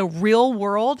go into the real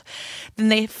world, then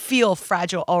they feel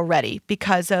fragile already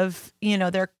because of,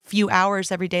 their few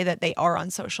hours every day that they are on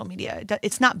social media.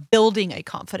 It's not building a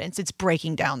confidence, it's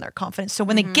breaking down their confidence. So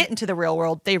when they get into the real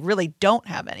world, they really don't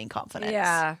have any confidence.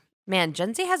 Yeah. Man,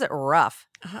 Gen Z has it rough.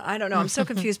 I don't know. I'm so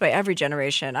confused by every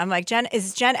generation. I'm like,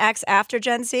 is Gen X after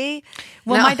Gen Z?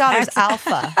 Well, No. my daughter's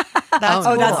Alpha. That's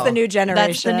cool. That's the new generation.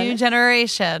 That's the new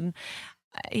generation.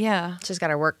 Yeah. She's got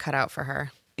her work cut out for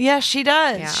her. Yeah, she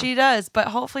does. Yeah. She does. But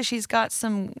hopefully she's got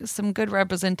some good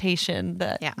representation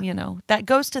that, that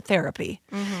goes to therapy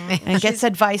and gets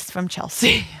advice from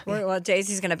Chelsea. Well,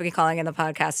 Daisy's going to be calling in the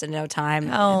podcast in no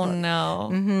time. Oh,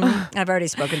 no. I've already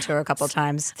spoken to her a couple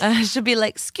times. She'll be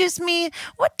like, excuse me,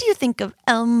 what do you think of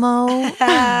Elmo?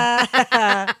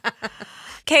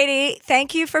 Katie,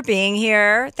 thank you for being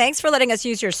here. Thanks for letting us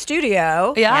use your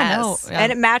studio. Yeah, I know. Yes.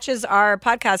 And it matches our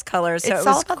podcast colors. So It's it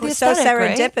all was about the so aesthetic,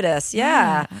 right? serendipitous.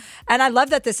 Yeah. And I love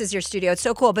that this is your studio. It's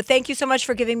so cool. But thank you so much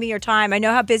for giving me your time. I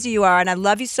know how busy you are, and I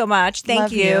love you so much. Thank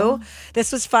Love you. you.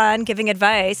 This was fun, giving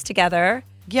advice together.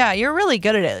 Yeah, you're really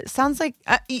good at it. It sounds like,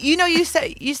 you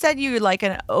said you were like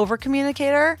an over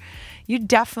communicator. You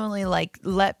definitely like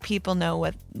let people know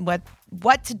what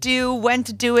to do, when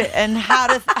to do it, and how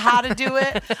to do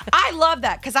it. I love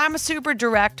that because I'm a super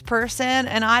direct person,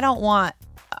 and I don't want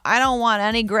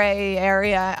any gray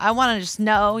area. I want to just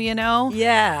know,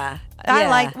 Yeah.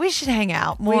 We should hang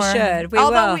out more. We should.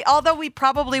 Although we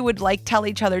probably would like tell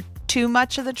each other too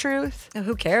much of the truth.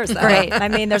 Who cares, though? Great. I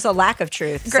mean, there's a lack of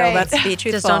truth. Great. So let's be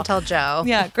truthful. Just don't tell Joe.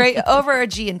 Yeah, great. Over a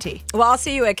G&T. Well, I'll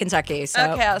see you at Kentucky.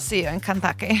 So. Okay, I'll see you in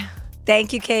Kentucky. Thanks.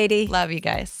 Thank you, Katie. Love you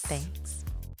guys. Thanks.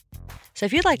 So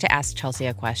if you'd like to ask Chelsea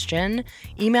a question,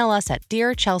 email us at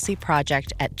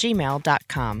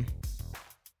dearchelseaproject@gmail.com.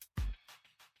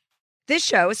 This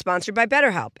show is sponsored by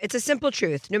BetterHelp. It's a simple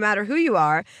truth. No matter who you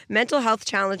are, mental health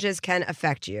challenges can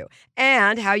affect you,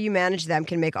 and how you manage them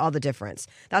can make all the difference.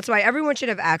 That's why everyone should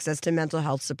have access to mental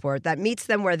health support that meets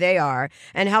them where they are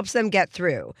and helps them get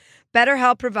through.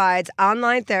 BetterHelp provides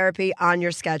online therapy on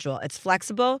your schedule. It's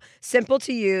flexible, simple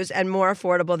to use, and more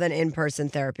affordable than in-person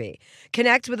therapy.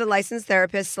 Connect with a licensed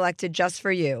therapist selected just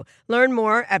for you. Learn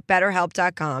more at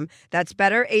BetterHelp.com. That's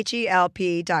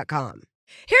BetterHelp.com.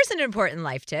 Here's an important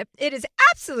life tip. It is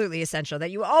absolutely essential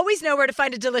that you always know where to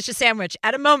find a delicious sandwich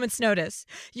at a moment's notice.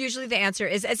 Usually the answer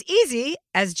is as easy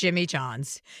as Jimmy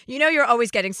John's. You know you're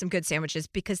always getting some good sandwiches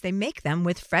because they make them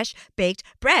with fresh baked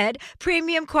bread,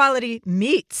 premium quality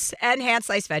meats, and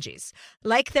hand-sliced veggies.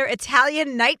 Like their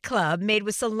Italian nightclub made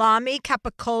with salami,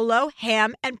 capicola,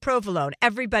 ham, and provolone.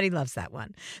 Everybody loves that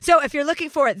one. So if you're looking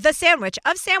for the sandwich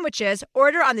of sandwiches,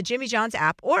 order on the Jimmy John's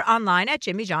app or online at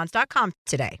jimmyjohns.com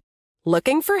today.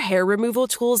 Looking for hair removal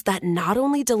tools that not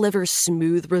only deliver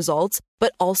smooth results,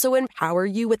 but also empower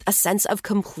you with a sense of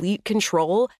complete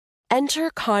control?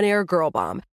 Enter Conair Girl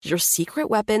Bomb, your secret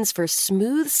weapons for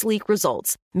smooth, sleek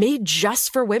results, made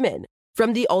just for women.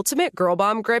 From the ultimate Girl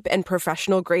Bomb grip and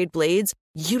professional grade blades,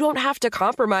 you don't have to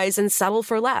compromise and settle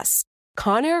for less.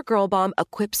 Conair Girl Bomb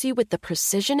equips you with the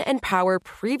precision and power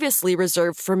previously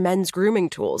reserved for men's grooming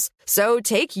tools. So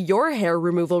take your hair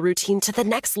removal routine to the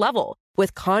next level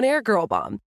with Conair Girl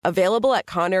Bomb. Available at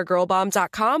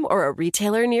ConairGirlBomb.com or a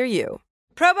retailer near you.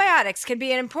 Probiotics can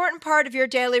be an important part of your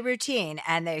daily routine,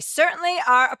 and they certainly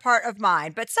are a part of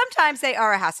mine, but sometimes they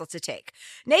are a hassle to take.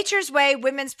 Nature's Way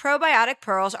Women's Probiotic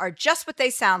Pearls are just what they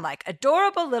sound like,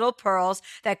 adorable little pearls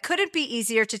that couldn't be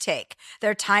easier to take.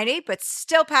 They're tiny, but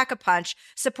still pack a punch,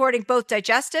 supporting both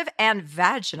digestive and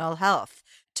vaginal health.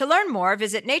 To learn more,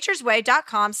 visit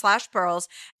naturesway.com/pearls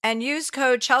and use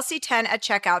code Chelsea10 at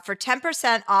checkout for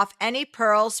 10% off any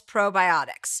Pearls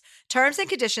probiotics. Terms and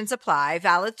conditions apply,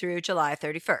 valid through July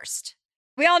 31st.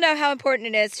 We all know how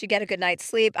important it is to get a good night's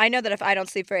sleep. I know that if I don't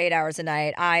sleep for 8 hours a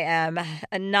night, I am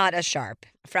not as sharp.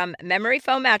 From memory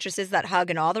foam mattresses that hug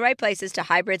in all the right places to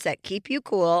hybrids that keep you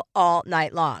cool all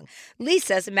night long,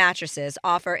 Lisa's mattresses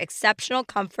offer exceptional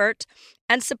comfort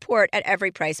and support at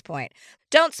every price point.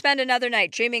 Don't spend another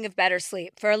night dreaming of better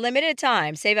sleep. For a limited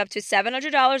time, save up to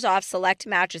 $700 off select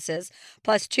mattresses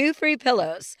plus 2 free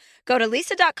pillows. Go to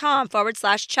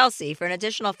lisa.com/Chelsea for an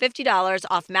additional $50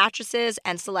 off mattresses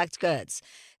and select goods.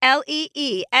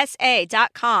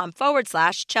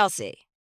 LEESA.com/Chelsea.